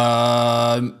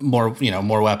 more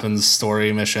weapons,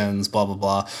 story missions, blah, blah,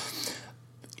 blah.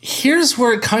 Here's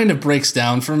where it kind of breaks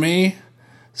down for me.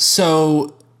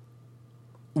 So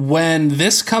when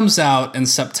this comes out in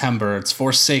September, it's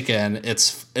Forsaken.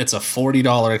 It's a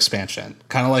 $40 expansion,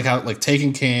 kind of like how like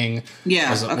Taken King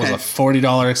was a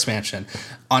 $40 expansion.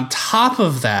 On top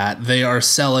of that, they are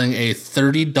selling a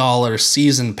 $30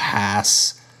 season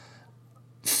pass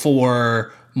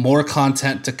for more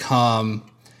content to come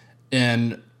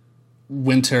in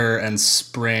winter and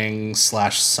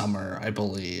spring/summer, I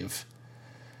believe.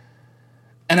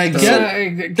 And I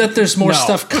get that there's more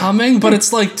stuff coming, but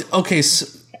it's like, okay,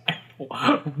 so,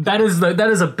 that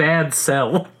is a bad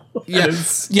sell.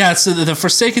 Yeah. So the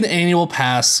Forsaken annual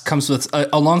pass comes with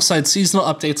alongside seasonal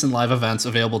updates and live events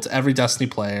available to every Destiny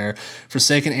player.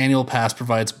 Forsaken annual pass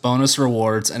provides bonus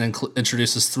rewards and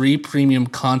introduces 3 premium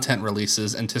content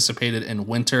releases anticipated in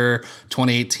winter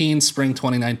 2018, spring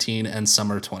 2019, and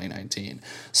summer 2019.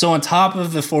 So on top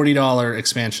of the $40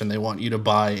 expansion, they want you to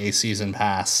buy a season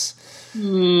pass.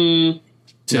 Yeah.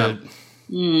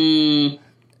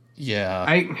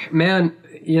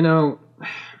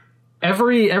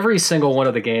 Every single one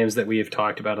of the games that we have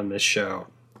talked about on this show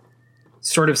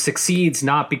sort of succeeds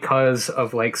not because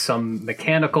of like some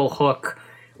mechanical hook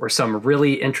or some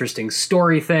really interesting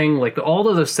story thing. Like all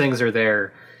of those things are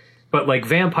there, but like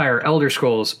Vampire, Elder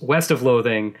Scrolls, West of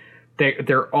Loathing,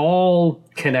 they're all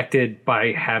connected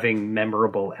by having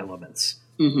memorable elements.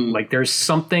 Mm-hmm. Like there's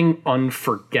something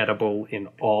unforgettable in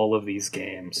all of these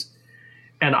games.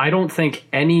 And I don't think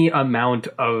any amount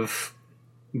of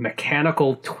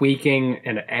mechanical tweaking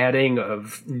and adding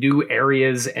of new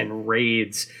areas and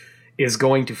raids is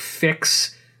going to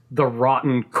fix the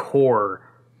rotten core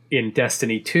in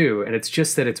Destiny 2. And it's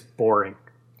just that it's boring.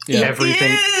 Yeah.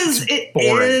 Everything is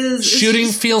boring. Shooting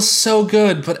feels so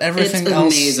good, but everything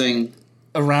else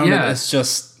around it is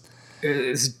just...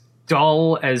 It's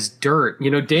dull as dirt. You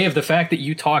know, Dave, the fact that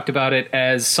you talked about it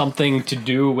as something to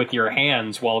do with your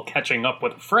hands while catching up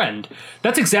with a friend,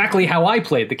 that's exactly how I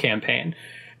played the campaign.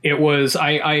 It was,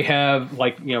 I have,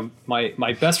 like, you know,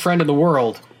 my best friend in the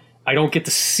world, I don't get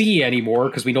to see anymore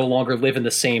because we no longer live in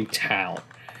the same town.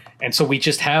 And so we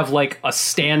just have, like, a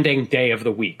standing day of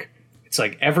the week. It's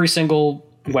like every single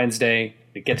Wednesday,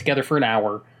 we get together for an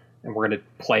hour, and we're going to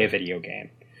play a video game.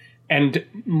 And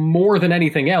more than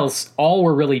anything else, all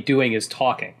we're really doing is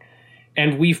talking.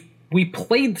 And we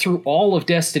played through all of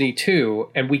Destiny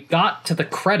 2, and we got to the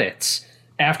credits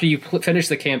after you finished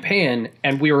the campaign,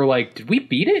 and we were like, did we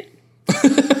beat it?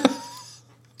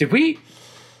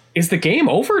 Is the game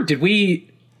over?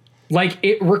 Like,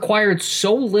 it required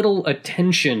so little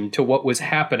attention to what was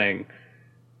happening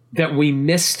that we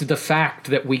missed the fact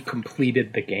that we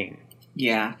completed the game.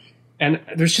 Yeah. And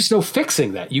there's just no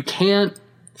fixing that. You can't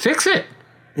fix it.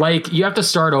 Like, you have to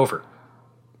start over.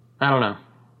 I don't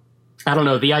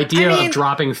know. The idea of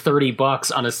dropping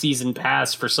 $30 on a season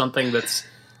pass for something that's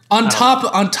on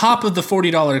top of the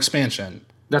 $40 expansion.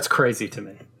 That's crazy to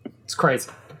me. It's crazy.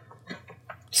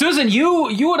 Susan,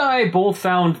 you and I both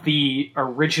found the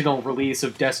original release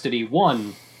of Destiny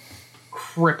 1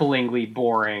 cripplingly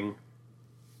boring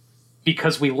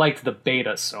because we liked the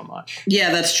beta so much.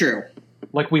 Yeah, that's true.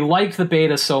 Like, we liked the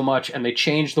beta so much, and they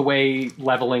changed the way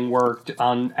leveling worked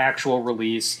on actual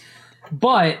release.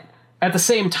 But at the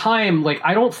same time, like,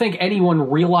 I don't think anyone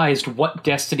realized what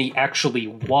Destiny actually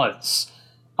was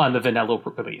on the vanilla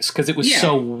release, because it was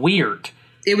so weird.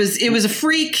 It was a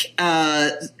freak.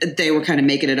 They were kind of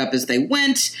making it up as they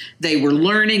went. They were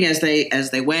learning as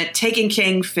they went. Taken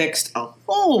King fixed a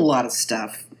whole lot of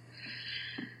stuff.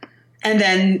 And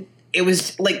then it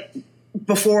was like,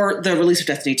 before the release of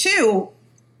Destiny 2,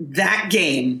 that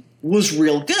game was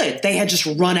real good. They had just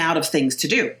run out of things to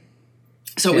do.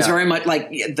 So it was very much like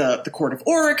the Court of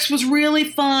Oryx was really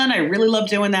fun. I really loved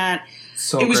doing that.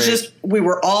 So it was great. just we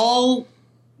were all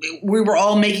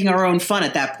making our own fun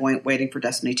at that point, waiting for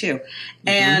Destiny 2.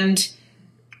 And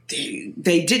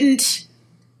they didn't.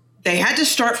 They had to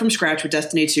start from scratch with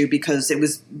Destiny 2 because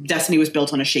Destiny was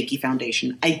built on a shaky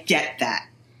foundation. I get that.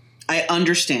 I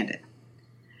understand it.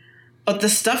 But the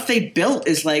stuff they built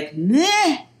is like,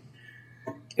 meh.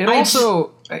 It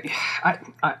also,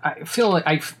 I feel like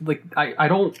I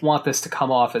don't want this to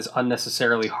come off as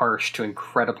unnecessarily harsh to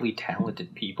incredibly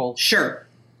talented people. Sure.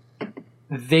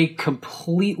 They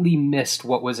completely missed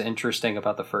what was interesting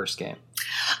about the first game.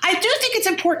 I do think it's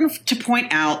important to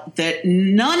point out that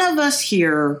none of us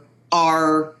here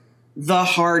are the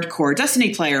hardcore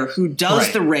Destiny player who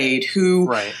does the raid,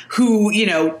 who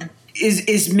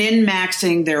is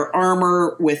min-maxing their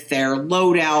armor with their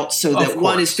loadout so that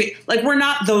one is like, we're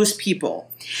not those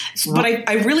people. But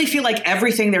I really feel like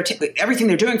everything they're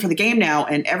doing for the game now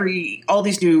and all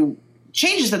these new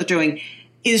changes that they're doing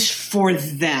is for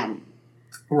them.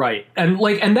 Right.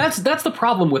 And that's the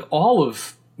problem with all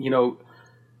of,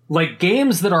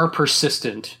 games that are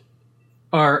persistent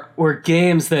or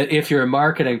games that, if you're a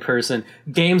marketing person,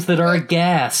 games that are a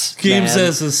gas. Games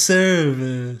as a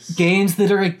service. Games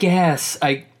that are a gas.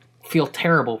 I feel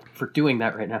terrible for doing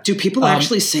that right now. Do people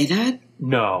actually say that?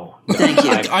 No. Thank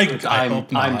you. I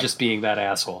hope not. I'm just being that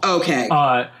asshole. Okay.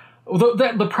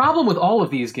 The problem with all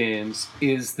of these games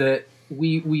is that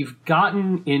we've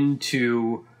gotten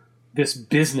into this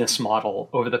business model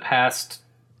over the past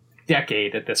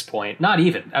decade at this point. Not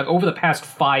even. Over the past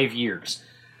 5 years.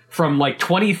 From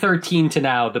 2013 to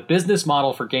now, the business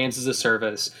model for games as a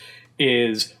service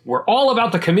is we're all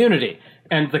about the community,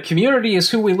 and the community is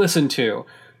who we listen to.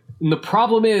 And the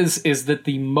problem is that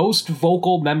the most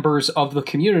vocal members of the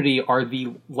community are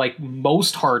the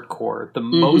most hardcore, the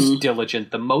most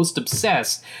diligent, the most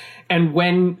obsessed. And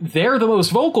when they're the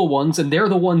most vocal ones and they're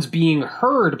the ones being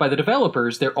heard by the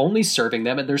developers, they're only serving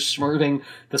them, and they're serving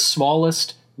the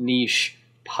smallest niche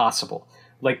possible.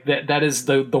 That is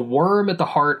the worm at the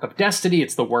heart of Destiny.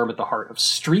 It's the worm at the heart of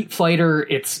Street Fighter.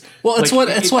 It's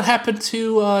what happened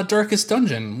to Darkest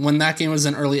Dungeon when that game was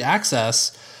in early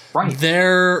access. Right.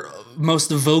 Their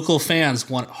most vocal fans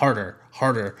want harder,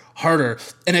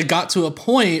 and it got to a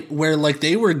point where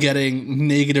they were getting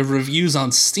negative reviews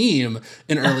on Steam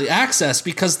in early access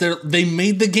because they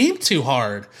made the game too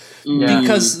hard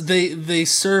because they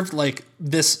served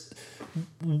this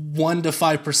 1 to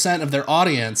 5% of their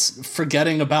audience,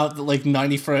 forgetting about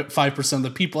 95% of the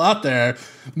people out there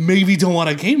maybe don't want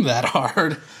a game that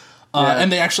hard,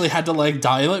 and they actually had to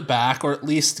dial it back or at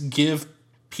least give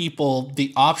people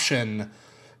the option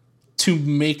to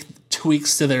make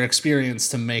tweaks to their experience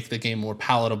to make the game more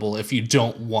palatable if you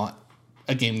don't want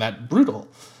a game that brutal,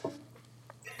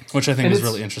 which I think is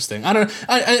really interesting. And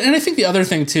I think the other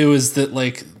thing too is that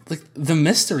the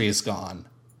mystery is gone.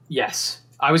 Yes.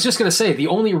 I was just going to say, the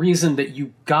only reason that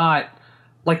you got,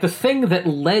 the thing that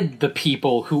led the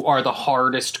people who are the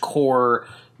hardest core,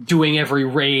 doing every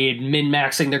raid,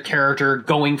 min-maxing their character,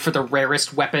 going for the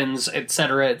rarest weapons,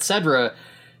 etc.,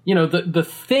 the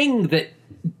thing that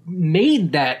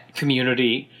made that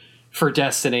community for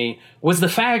Destiny was the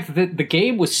fact that the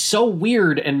game was so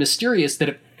weird and mysterious that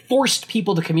it forced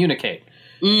people to communicate.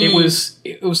 It was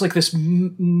this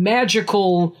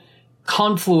magical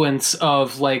confluence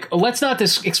of let's not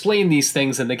explain these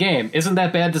things in the game. Isn't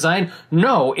that bad design?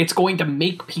 No, it's going to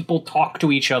make people talk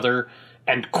to each other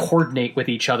and coordinate with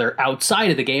each other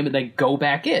outside of the game and then go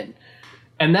back in.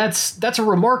 And that's a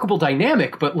remarkable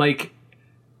dynamic, but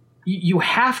you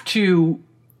have to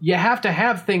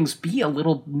have things be a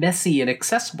little messy and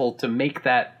accessible to make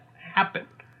that happen.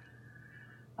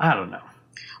 I don't know.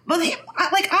 Well,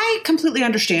 I completely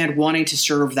understand wanting to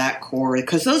serve that core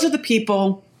because those are the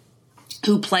people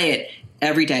who play it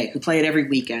every day, who play it every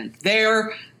weekend.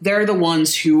 They're the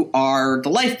ones who are the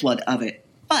lifeblood of it.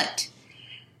 But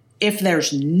if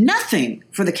there's nothing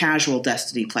for the casual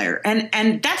Destiny player,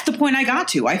 and that's the point I got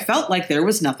to, I felt like there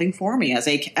was nothing for me as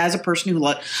a person who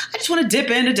I just want to dip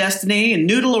into Destiny and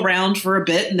noodle around for a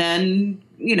bit and then,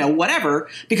 whatever,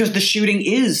 because the shooting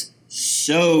is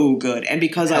so good. And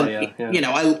because I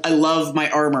love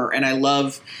my armor and I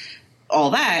love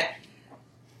all that,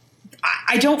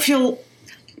 I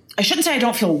shouldn't say I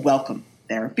don't feel welcome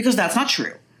there because that's not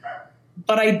true.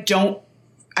 But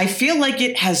I feel like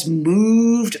it has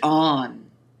moved on.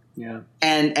 Yeah.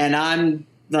 And I'm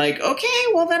okay,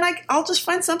 well then I'll just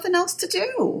find something else to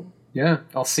do. Yeah,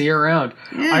 I'll see you around.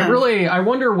 Yeah. I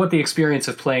wonder what the experience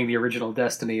of playing the original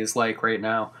Destiny is like right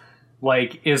now.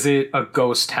 Is it a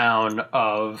ghost town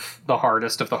of the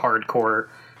hardest of the hardcore?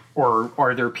 or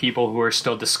are there people who are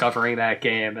still discovering that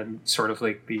game and sort of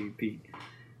like the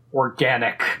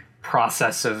organic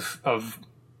process of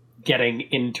getting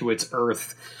into its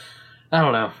earth? I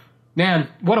don't know, man.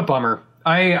 What a bummer.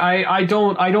 I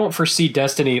don't foresee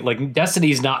Destiny, like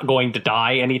Destiny's not going to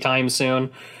die anytime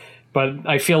soon, but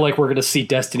I feel like we're going to see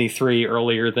Destiny 3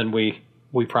 earlier than we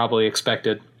probably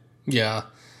expected. Yeah.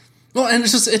 Well, and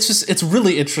it's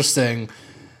really interesting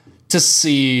to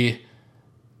see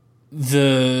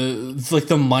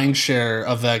the mind share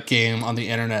of that game on the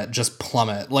internet just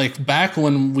plummet. Like back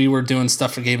when we were doing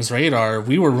stuff for Games Radar,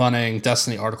 we were running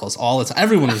Destiny articles all the time.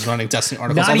 Everyone was running Destiny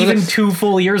articles. Not even 2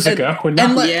 full years ago. And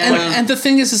the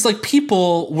thing is like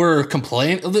people were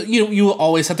complaining. You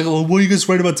always have to go, what are you guys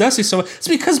write about Destiny? So it's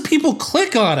because people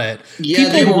click on it.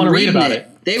 Yeah, people want to read about it.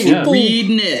 They were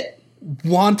reading it.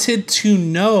 Wanted to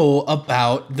know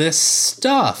about this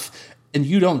stuff, and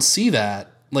you don't see that.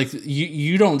 Like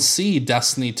you don't see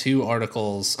Destiny 2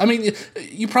 articles. I mean,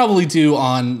 you probably do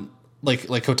on like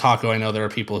Kotaku. I know there are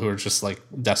people who are just like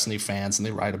Destiny fans and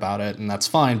they write about it, and that's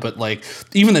fine. But like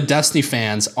even the Destiny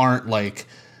fans aren't like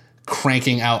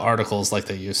cranking out articles like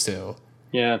they used to.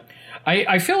 Yeah,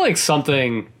 I feel like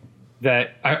something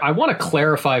that I want to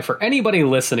clarify for anybody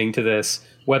listening to this,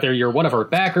 whether you're one of our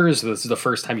backers, this is the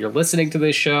first time you're listening to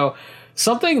this show,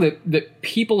 something that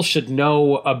people should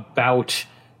know about,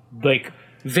 like,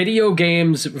 video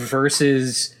games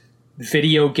versus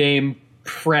video game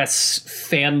press,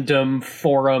 fandom,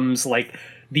 forums, like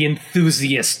the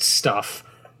enthusiast stuff.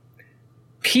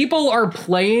 People are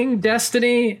playing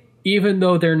Destiny even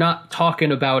though they're not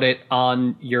talking about it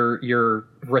on your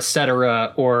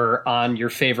Resetera or on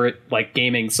your favorite like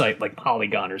gaming site like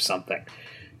Polygon or something.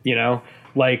 You know?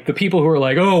 Like the people who are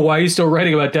like, oh, why are you still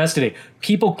writing about Destiny?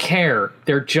 People care.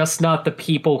 They're just not the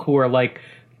people who are like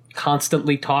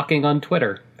constantly talking on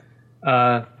Twitter,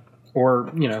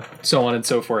 or so on and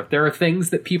so forth. There are things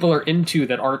that people are into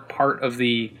that aren't part of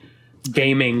the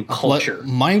gaming culture.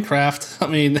 Minecraft. I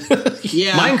mean,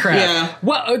 yeah, Minecraft. Yeah.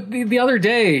 Well, the other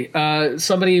day,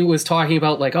 somebody was talking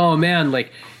about like, oh man,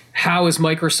 like how is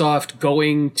Microsoft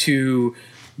going to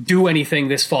do anything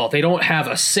this fall? They don't have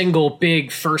a single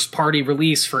big first party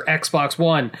release for Xbox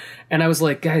One. And I was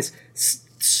like, guys,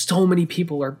 so many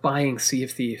people are buying Sea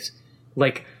of Thieves.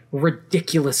 Like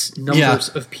ridiculous numbers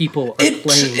of people are playing.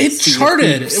 It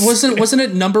charted. It wasn't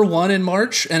it number 1 in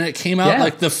March, and it came out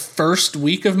like the first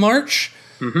week of March.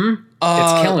 Mm-hmm.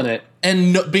 It's killing it,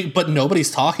 and but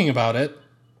nobody's talking about it.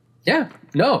 Yeah,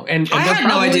 no, and I had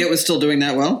no idea it was still doing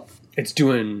that well. It's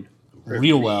doing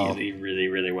real well,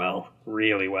 really well,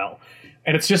 really well,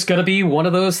 and it's just gonna be one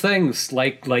of those things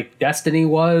like Destiny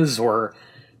was, or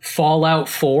Fallout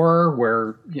 4,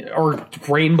 or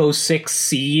Rainbow Six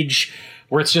Siege,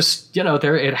 where it's just,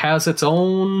 there it has its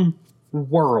own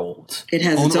world. It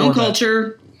has its own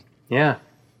culture. Yeah.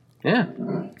 Yeah.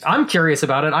 I'm curious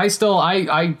about it. I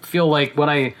feel like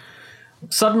when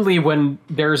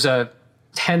there's a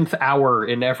 10th hour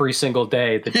in every single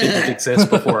day that didn't exist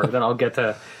before, then I'll get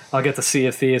to Sea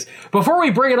of Thieves. Before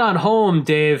we bring it on home,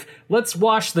 Dave, let's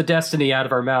wash the Destiny out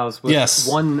of our mouths with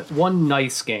one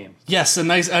nice game. Yes,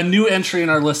 a new entry in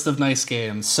our list of nice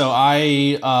games. So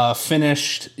I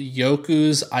finished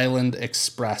Yoku's Island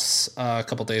Express a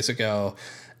couple days ago,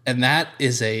 and that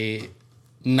is a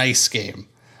nice game.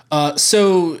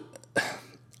 So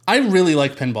I really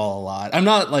like pinball a lot. I'm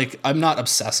not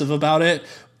obsessive about it,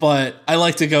 but I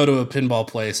like to go to a pinball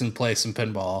place and play some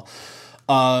pinball.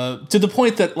 To the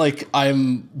point that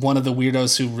I'm one of the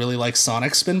weirdos who really likes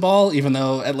Sonic Spinball, even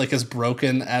though as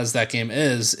broken as that game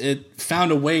is, it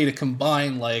found a way to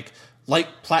combine light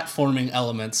platforming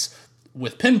elements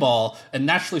with pinball and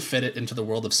naturally fit it into the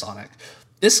world of Sonic.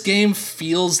 This game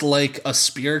feels like a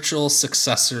spiritual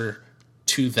successor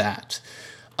to that.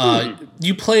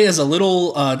 You play as a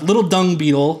little dung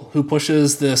beetle who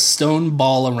pushes this stone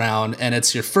ball around, and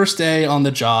it's your first day on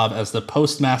the job as the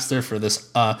postmaster for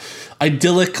this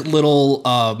idyllic little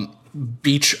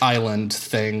beach island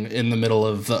thing in the middle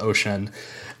of the ocean.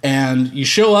 And you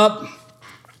show up,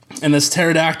 and this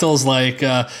pterodactyl's like,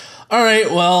 all right,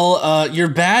 well, your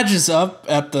badge is up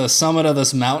at the summit of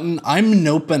this mountain. I'm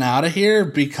noping out of here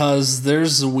because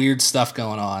there's weird stuff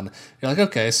going on. You're like,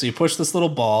 okay, so you push this little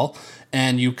ball,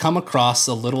 and you come across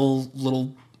a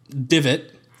little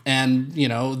divot, and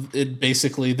it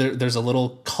basically there's a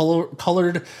little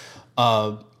colored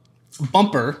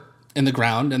bumper in the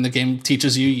ground, and the game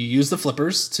teaches you use the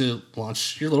flippers to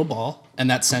launch your little ball, and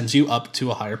that sends you up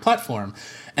to a higher platform.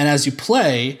 And as you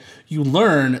play, you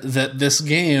learn that this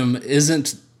game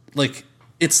isn't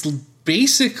it's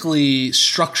basically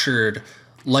structured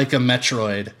like a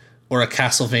Metroid or a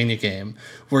Castlevania game,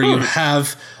 where you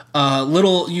have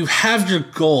you have your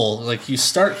goal. Like, you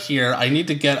start here. I need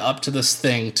to get up to this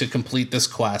thing to complete this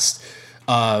quest,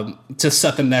 to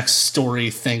set the next story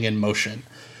thing in motion.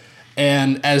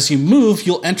 And as you move,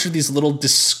 you'll enter these little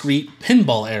discrete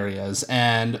pinball areas,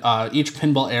 and each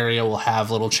pinball area will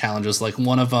have little challenges. Like,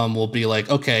 one of them will be like,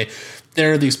 okay,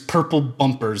 there are these purple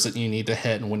bumpers that you need to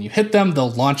hit, and when you hit them,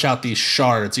 they'll launch out these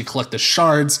shards. You collect the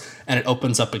shards, and it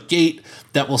opens up a gate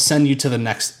that will send you to the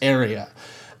next area.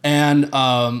 And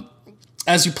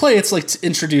as you play, it's like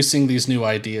introducing these new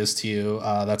ideas to you,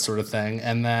 that sort of thing.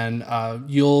 And then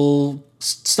you'll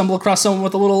stumble across someone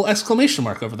with a little exclamation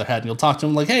mark over their head, and you'll talk to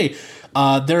them like, hey,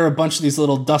 there are a bunch of these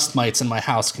little dust mites in my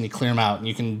house. Can you clear them out? And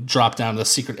you can drop down to the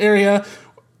secret area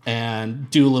and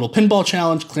do a little pinball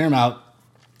challenge, clear them out,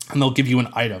 and they'll give you an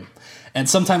item. And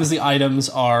sometimes the items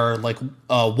are like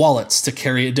wallets to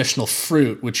carry additional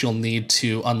fruit, which you'll need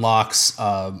to unlock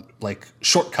like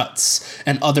shortcuts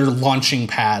and other launching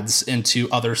pads into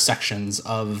other sections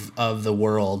of the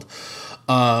world.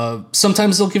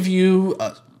 Sometimes they'll give you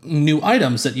new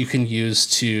items that you can use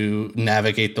to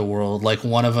navigate the world. Like,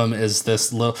 one of them is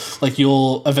this little, like,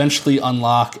 you'll eventually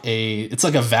unlock it's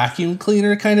like a vacuum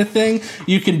cleaner kind of thing.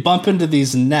 You can bump into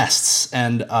these nests,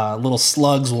 and little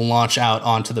slugs will launch out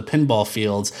onto the pinball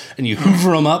fields, and you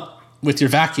hoover them up with your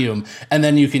vacuum, and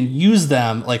then you can use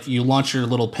them. Like, you launch your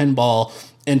little pinball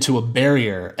into a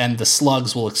barrier, and the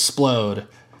slugs will explode,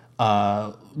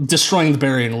 destroying the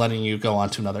barrier and letting you go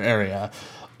on to another area.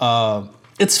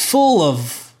 It's full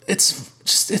of, it's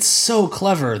so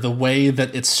clever, the way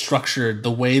that it's structured,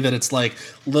 the way that it's like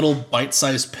little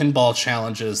bite-sized pinball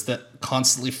challenges that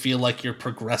constantly feel like you're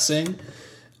progressing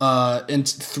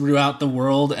throughout the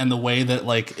world, and the way that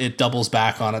like it doubles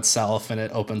back on itself and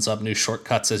it opens up new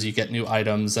shortcuts as you get new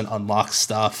items and unlock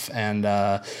stuff. And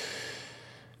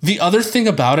the other thing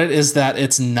about it is that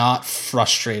it's not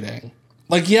frustrating.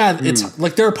 Like, yeah, it's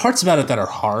like there are parts about it that are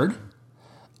hard,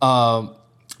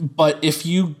 but if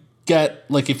you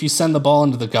send the ball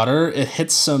into the gutter, it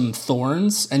hits some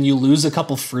thorns and you lose a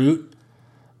couple fruit,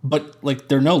 but like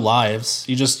there are no lives.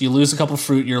 You lose a couple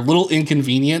fruit. You're a little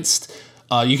inconvenienced.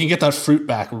 You can get that fruit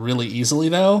back really easily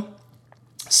though.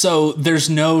 So there's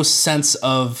no sense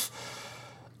of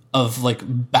like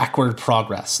backward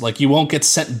progress. Like, you won't get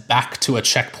sent back to a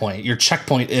checkpoint. Your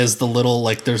checkpoint is the little,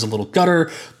 like, there's a little gutter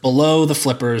below the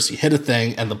flippers. You hit a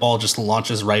thing and the ball just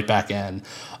launches right back in.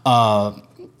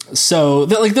 So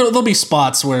there'll be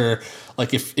spots where,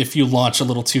 like, if you launch a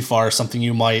little too far or something,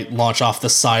 you might launch off the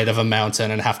side of a mountain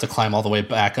and have to climb all the way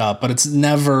back up, but it's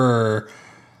never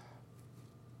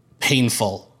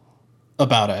painful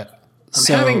about it.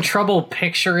 I'm having trouble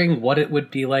picturing what it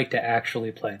would be like to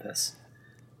actually play this.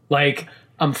 Like,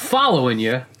 I'm following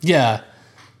you. Yeah.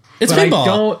 It's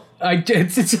pinball.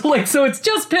 It's like, so it's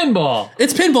just pinball.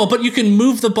 It's pinball, but you can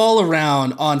move the ball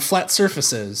around on flat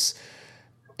surfaces.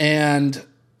 And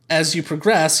as you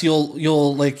progress, you'll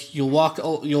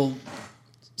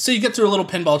so you get through a little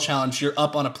pinball challenge, you're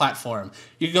up on a platform.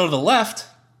 You can go to the left,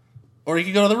 or you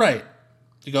can go to the right.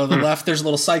 You go to the left, there's a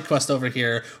little side quest over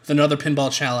here with another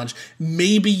pinball challenge.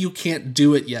 Maybe you can't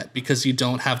do it yet because you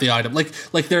don't have the item. Like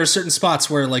there are certain spots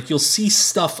where like you'll see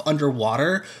stuff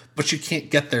underwater, but you can't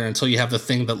get there until you have the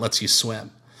thing that lets you swim.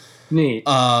 Neat.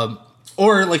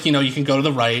 Or like, you can go to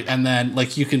the right, and then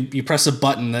like you press a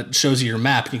button that shows you your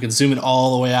map, and you can zoom it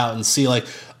all the way out and see like,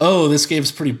 oh, this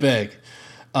game's pretty big.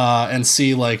 And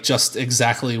see like just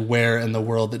exactly where in the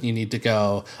world that you need to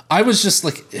go. I was just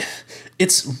like,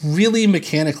 it's really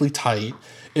mechanically tight.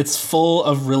 It's full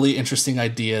of really interesting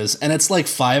ideas, and it's like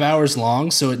 5 hours long,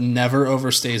 so it never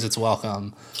overstays its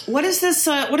welcome. What is this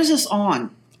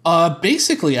on?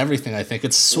 Basically everything. I think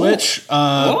it's Switch.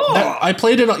 I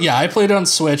played it on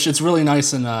Switch. It's really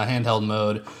nice in handheld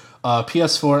mode.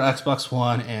 PS4, Xbox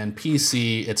One, and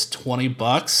PC. It's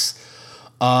 $20.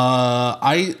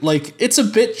 It's a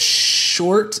bit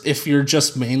short if you're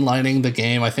just mainlining the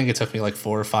game. I think it took me like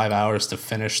 4 or 5 hours to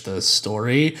finish the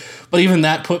story, but even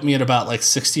that put me at about like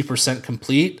 60%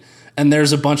 complete. And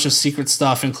there's a bunch of secret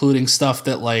stuff, including stuff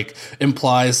that like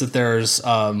implies that there's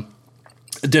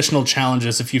additional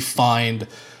challenges if you find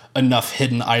enough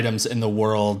hidden items in the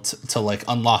world to like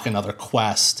unlock another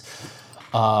quest.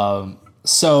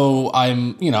 So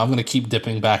I'm going to keep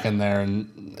dipping back in there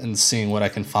and seeing what I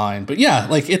can find. But yeah,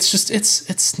 like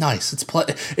it's nice.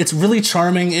 It's really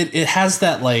charming. It has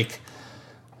that like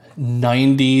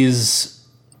 90s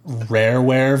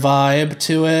Rareware vibe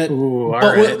to it. Ooh,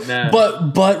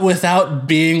 but without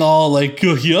being all like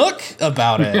yuck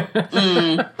about it.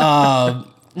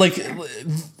 Like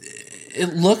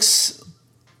it looks,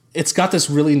 it's got this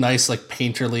really nice like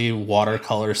painterly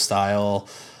watercolor style.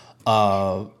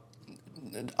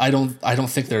 I don't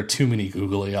think there are too many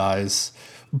googly eyes,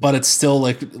 but it's still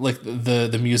like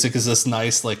the music is this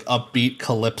nice like upbeat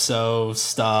calypso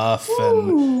stuff,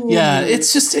 and yeah,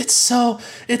 it's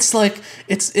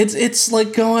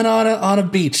like going on a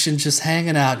beach and just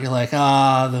hanging out. You're like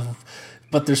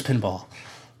but there's pinball.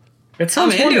 It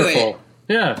sounds I'm into wonderful. it.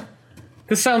 Yeah,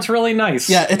 this sounds really nice.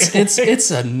 Yeah,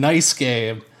 it's a nice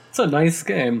game. It's a nice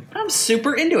game. I'm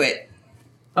super into it.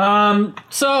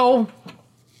 So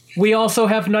we also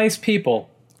have nice people.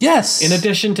 Yes. In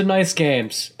addition to nice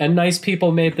games, and nice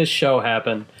people made this show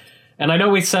happen. And I know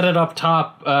we set it up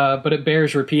top, but it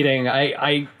bears repeating.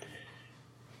 None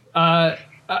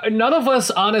of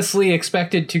us honestly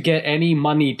expected to get any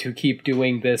money to keep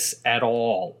doing this at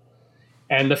all.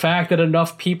 And the fact that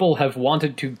enough people have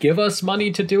wanted to give us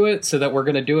money to do it so that we're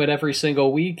going to do it every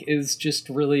single week is just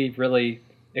really, really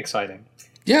exciting.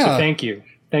 Yeah. So thank you.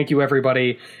 Thank you,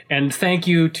 everybody. And thank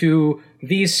you to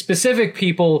these specific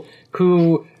people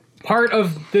who part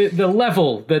of the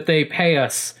level that they pay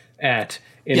us at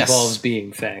involves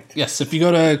being thanked. Yes, if you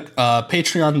go to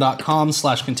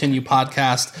patreon.com/continue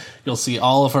podcast, you'll see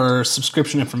all of our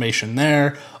subscription information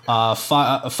there.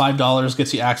 $5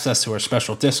 gets you access to our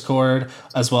special Discord,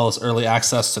 as well as early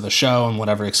access to the show and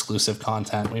whatever exclusive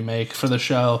content we make for the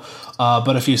show.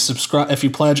 But if you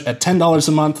pledge at $10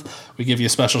 a month, we give you a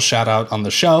special shout out on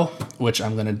the show, which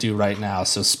I'm going to do right now.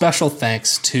 So special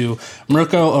thanks to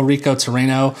Mirko Orico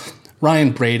Terreno,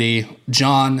 Ryan Brady,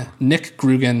 John, Nick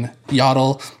Grugan,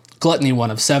 Yodel, Gluttony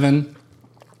 1 of 7,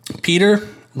 Peter,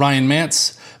 Ryan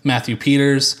Mance, Matthew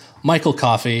Peters, Michael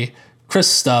Coffey, Chris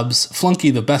Stubbs, Flunky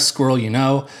the Best Squirrel You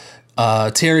Know,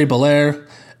 Terry Belair,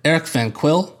 Eric Van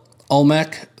Quill,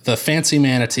 Olmec, The Fancy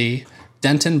Manatee,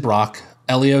 Denton Brock,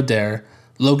 Elio Dare,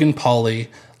 Logan Pauly,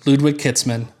 Ludwig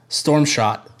Kitzman,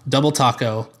 Stormshot, Double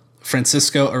Taco,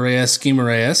 Francisco Arias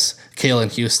Guimaraes,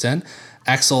 Kalen Houston,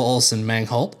 Axel Olsen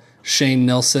Mangholt, Shane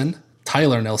Nilsson,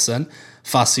 Tyler Nilsson,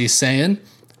 Fassi Sayan,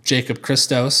 Jacob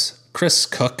Christos, Chris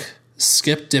Cook,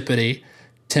 Skip Dippity,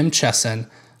 Tim Chesson,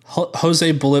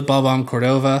 Jose Bullet Bobom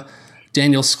Cordova,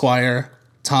 Daniel Squire,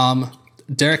 Tom,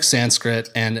 Derek Sanskrit,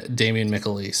 and Damian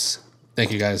Michelise.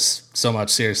 Thank you guys so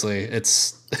much. Seriously,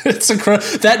 it's incredible.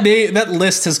 That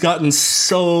list has gotten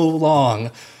so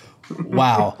long.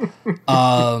 Wow.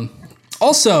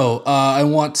 Also, I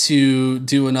want to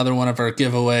do another one of our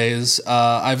giveaways.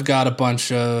 I've got a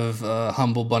bunch of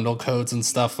Humble Bundle codes and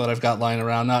stuff that I've got lying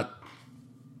around, not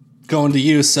going to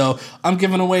you, so I'm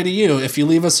giving away to you. If you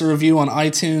leave us a review on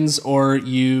iTunes or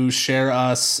you share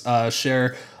a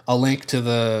link to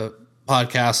the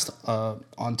podcast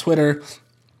on Twitter,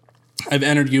 I've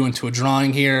entered you into a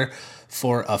drawing here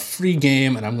for a free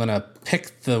game, and I'm going to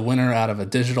pick the winner out of a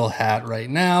digital hat right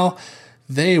now.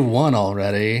 They won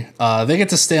already. They get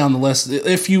to stay on the list.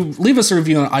 If you leave us a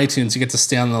review on iTunes, you get to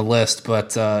stay on the list.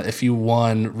 But if you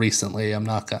won recently, I'm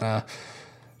not going to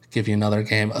give you another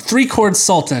game. 3-Chord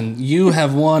Sultan, you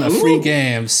have won a free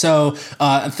game. So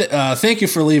thank you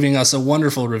for leaving us a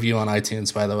wonderful review on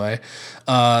iTunes, by the way.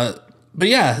 But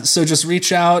yeah, so just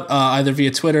reach out either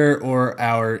via Twitter or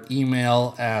our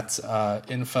email at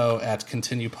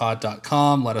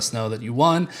info@continuepod.com. Let us know that you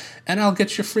won, and I'll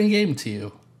get your free game to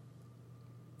you.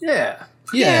 Yeah.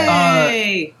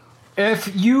 Yay!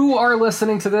 If you are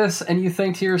listening to this and you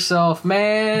think to yourself,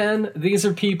 man, these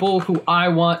are people who I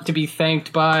want to be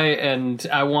thanked by and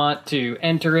I want to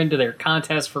enter into their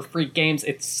contest for free games,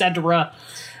 etc.,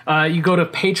 you go to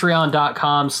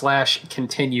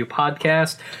patreon.com/continue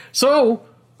podcast. So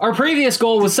our previous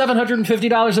goal was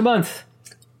 $750 a month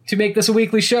to make this a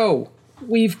weekly show.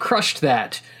 We've crushed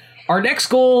that. Our next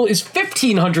goal is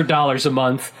 $1,500 a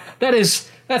month.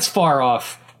 That's far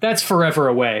off. That's forever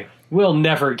away. We'll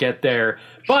never get there.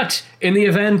 But in the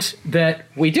event that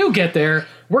we do get there,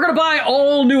 we're going to buy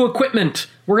all new equipment.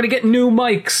 We're going to get new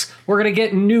mics. We're going to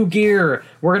get new gear.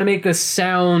 We're going to make this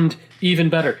sound even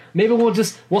better. Maybe we'll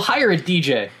hire a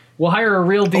DJ. We'll hire a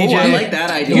real DJ. Oh, I like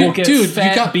that idea. We'll get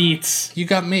fat beats. You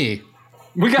got me.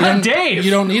 We got Dave.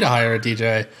 You don't need to hire a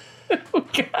DJ. Oh,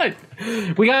 God.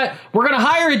 We're going to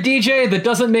hire a DJ that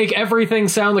doesn't make everything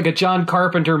sound like a John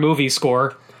Carpenter movie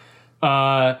score.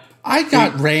 I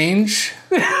got range.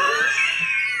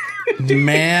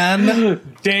 Man.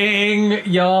 Dang,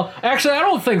 y'all. Actually, I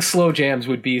don't think slow jams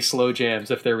would be slow jams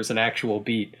if there was an actual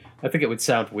beat. I think it would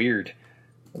sound weird.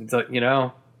 It's like,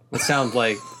 it would sound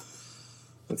like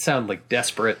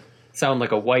desperate. Sound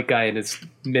like a white guy in his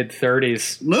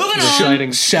mid-30s. Moving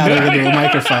on. Shouting into a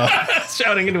microphone.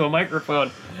 Shouting into a microphone.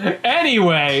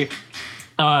 Anyway,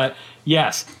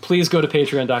 yes, please go to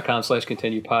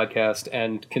patreon.com/continue podcast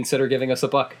and consider giving us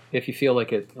 $1 if you feel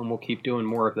like it, and we'll keep doing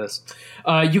more of this.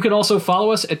 You can also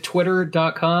follow us at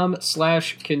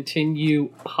twitter.com/continue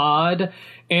pod.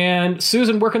 And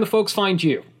Susan, where can the folks find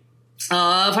you?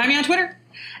 Find me on Twitter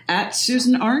at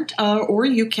Susan Arndt, or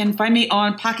you can find me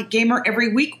on Pocket Gamer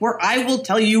every week, where I will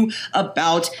tell you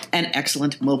about an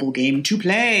excellent mobile game to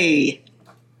play.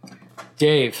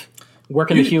 Dave, where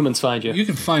can the humans find you? You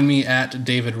can find me at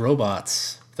David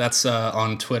Robots. That's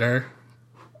on Twitter.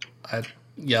 I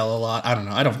yell a lot. I don't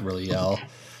know. I don't really yell.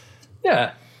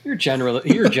 Yeah, you're a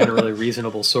generally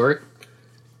reasonable sort.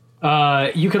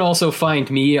 You can also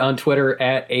find me on Twitter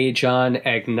at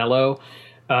ajohnagnello.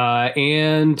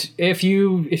 And if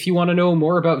you want to know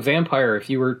more about Vampire, if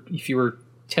you were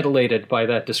titillated by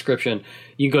that description,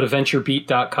 you can go to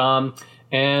venturebeat.com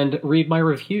and read my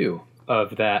review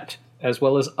of that, as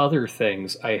well as other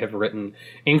things I have written,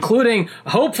 including,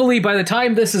 hopefully by the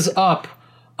time this is up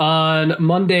on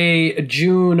Monday,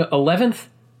 June 11th,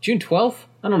 June 12th?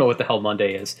 I don't know what the hell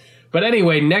Monday is. But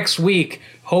anyway, next week,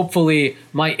 hopefully,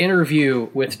 my interview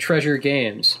with Treasure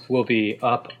Games will be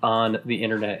up on the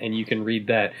internet, and you can read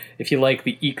that if you like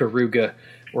the Ikaruga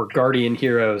or Guardian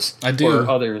Heroes. I do. Or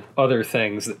other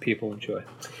things that people enjoy.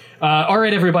 All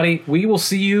right, everybody, we will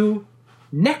see you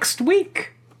next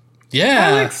week. Yeah.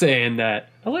 I like saying that.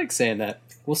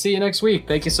 We'll see you next week.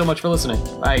 Thank you so much for listening.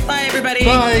 Bye. Bye, everybody.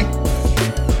 Bye.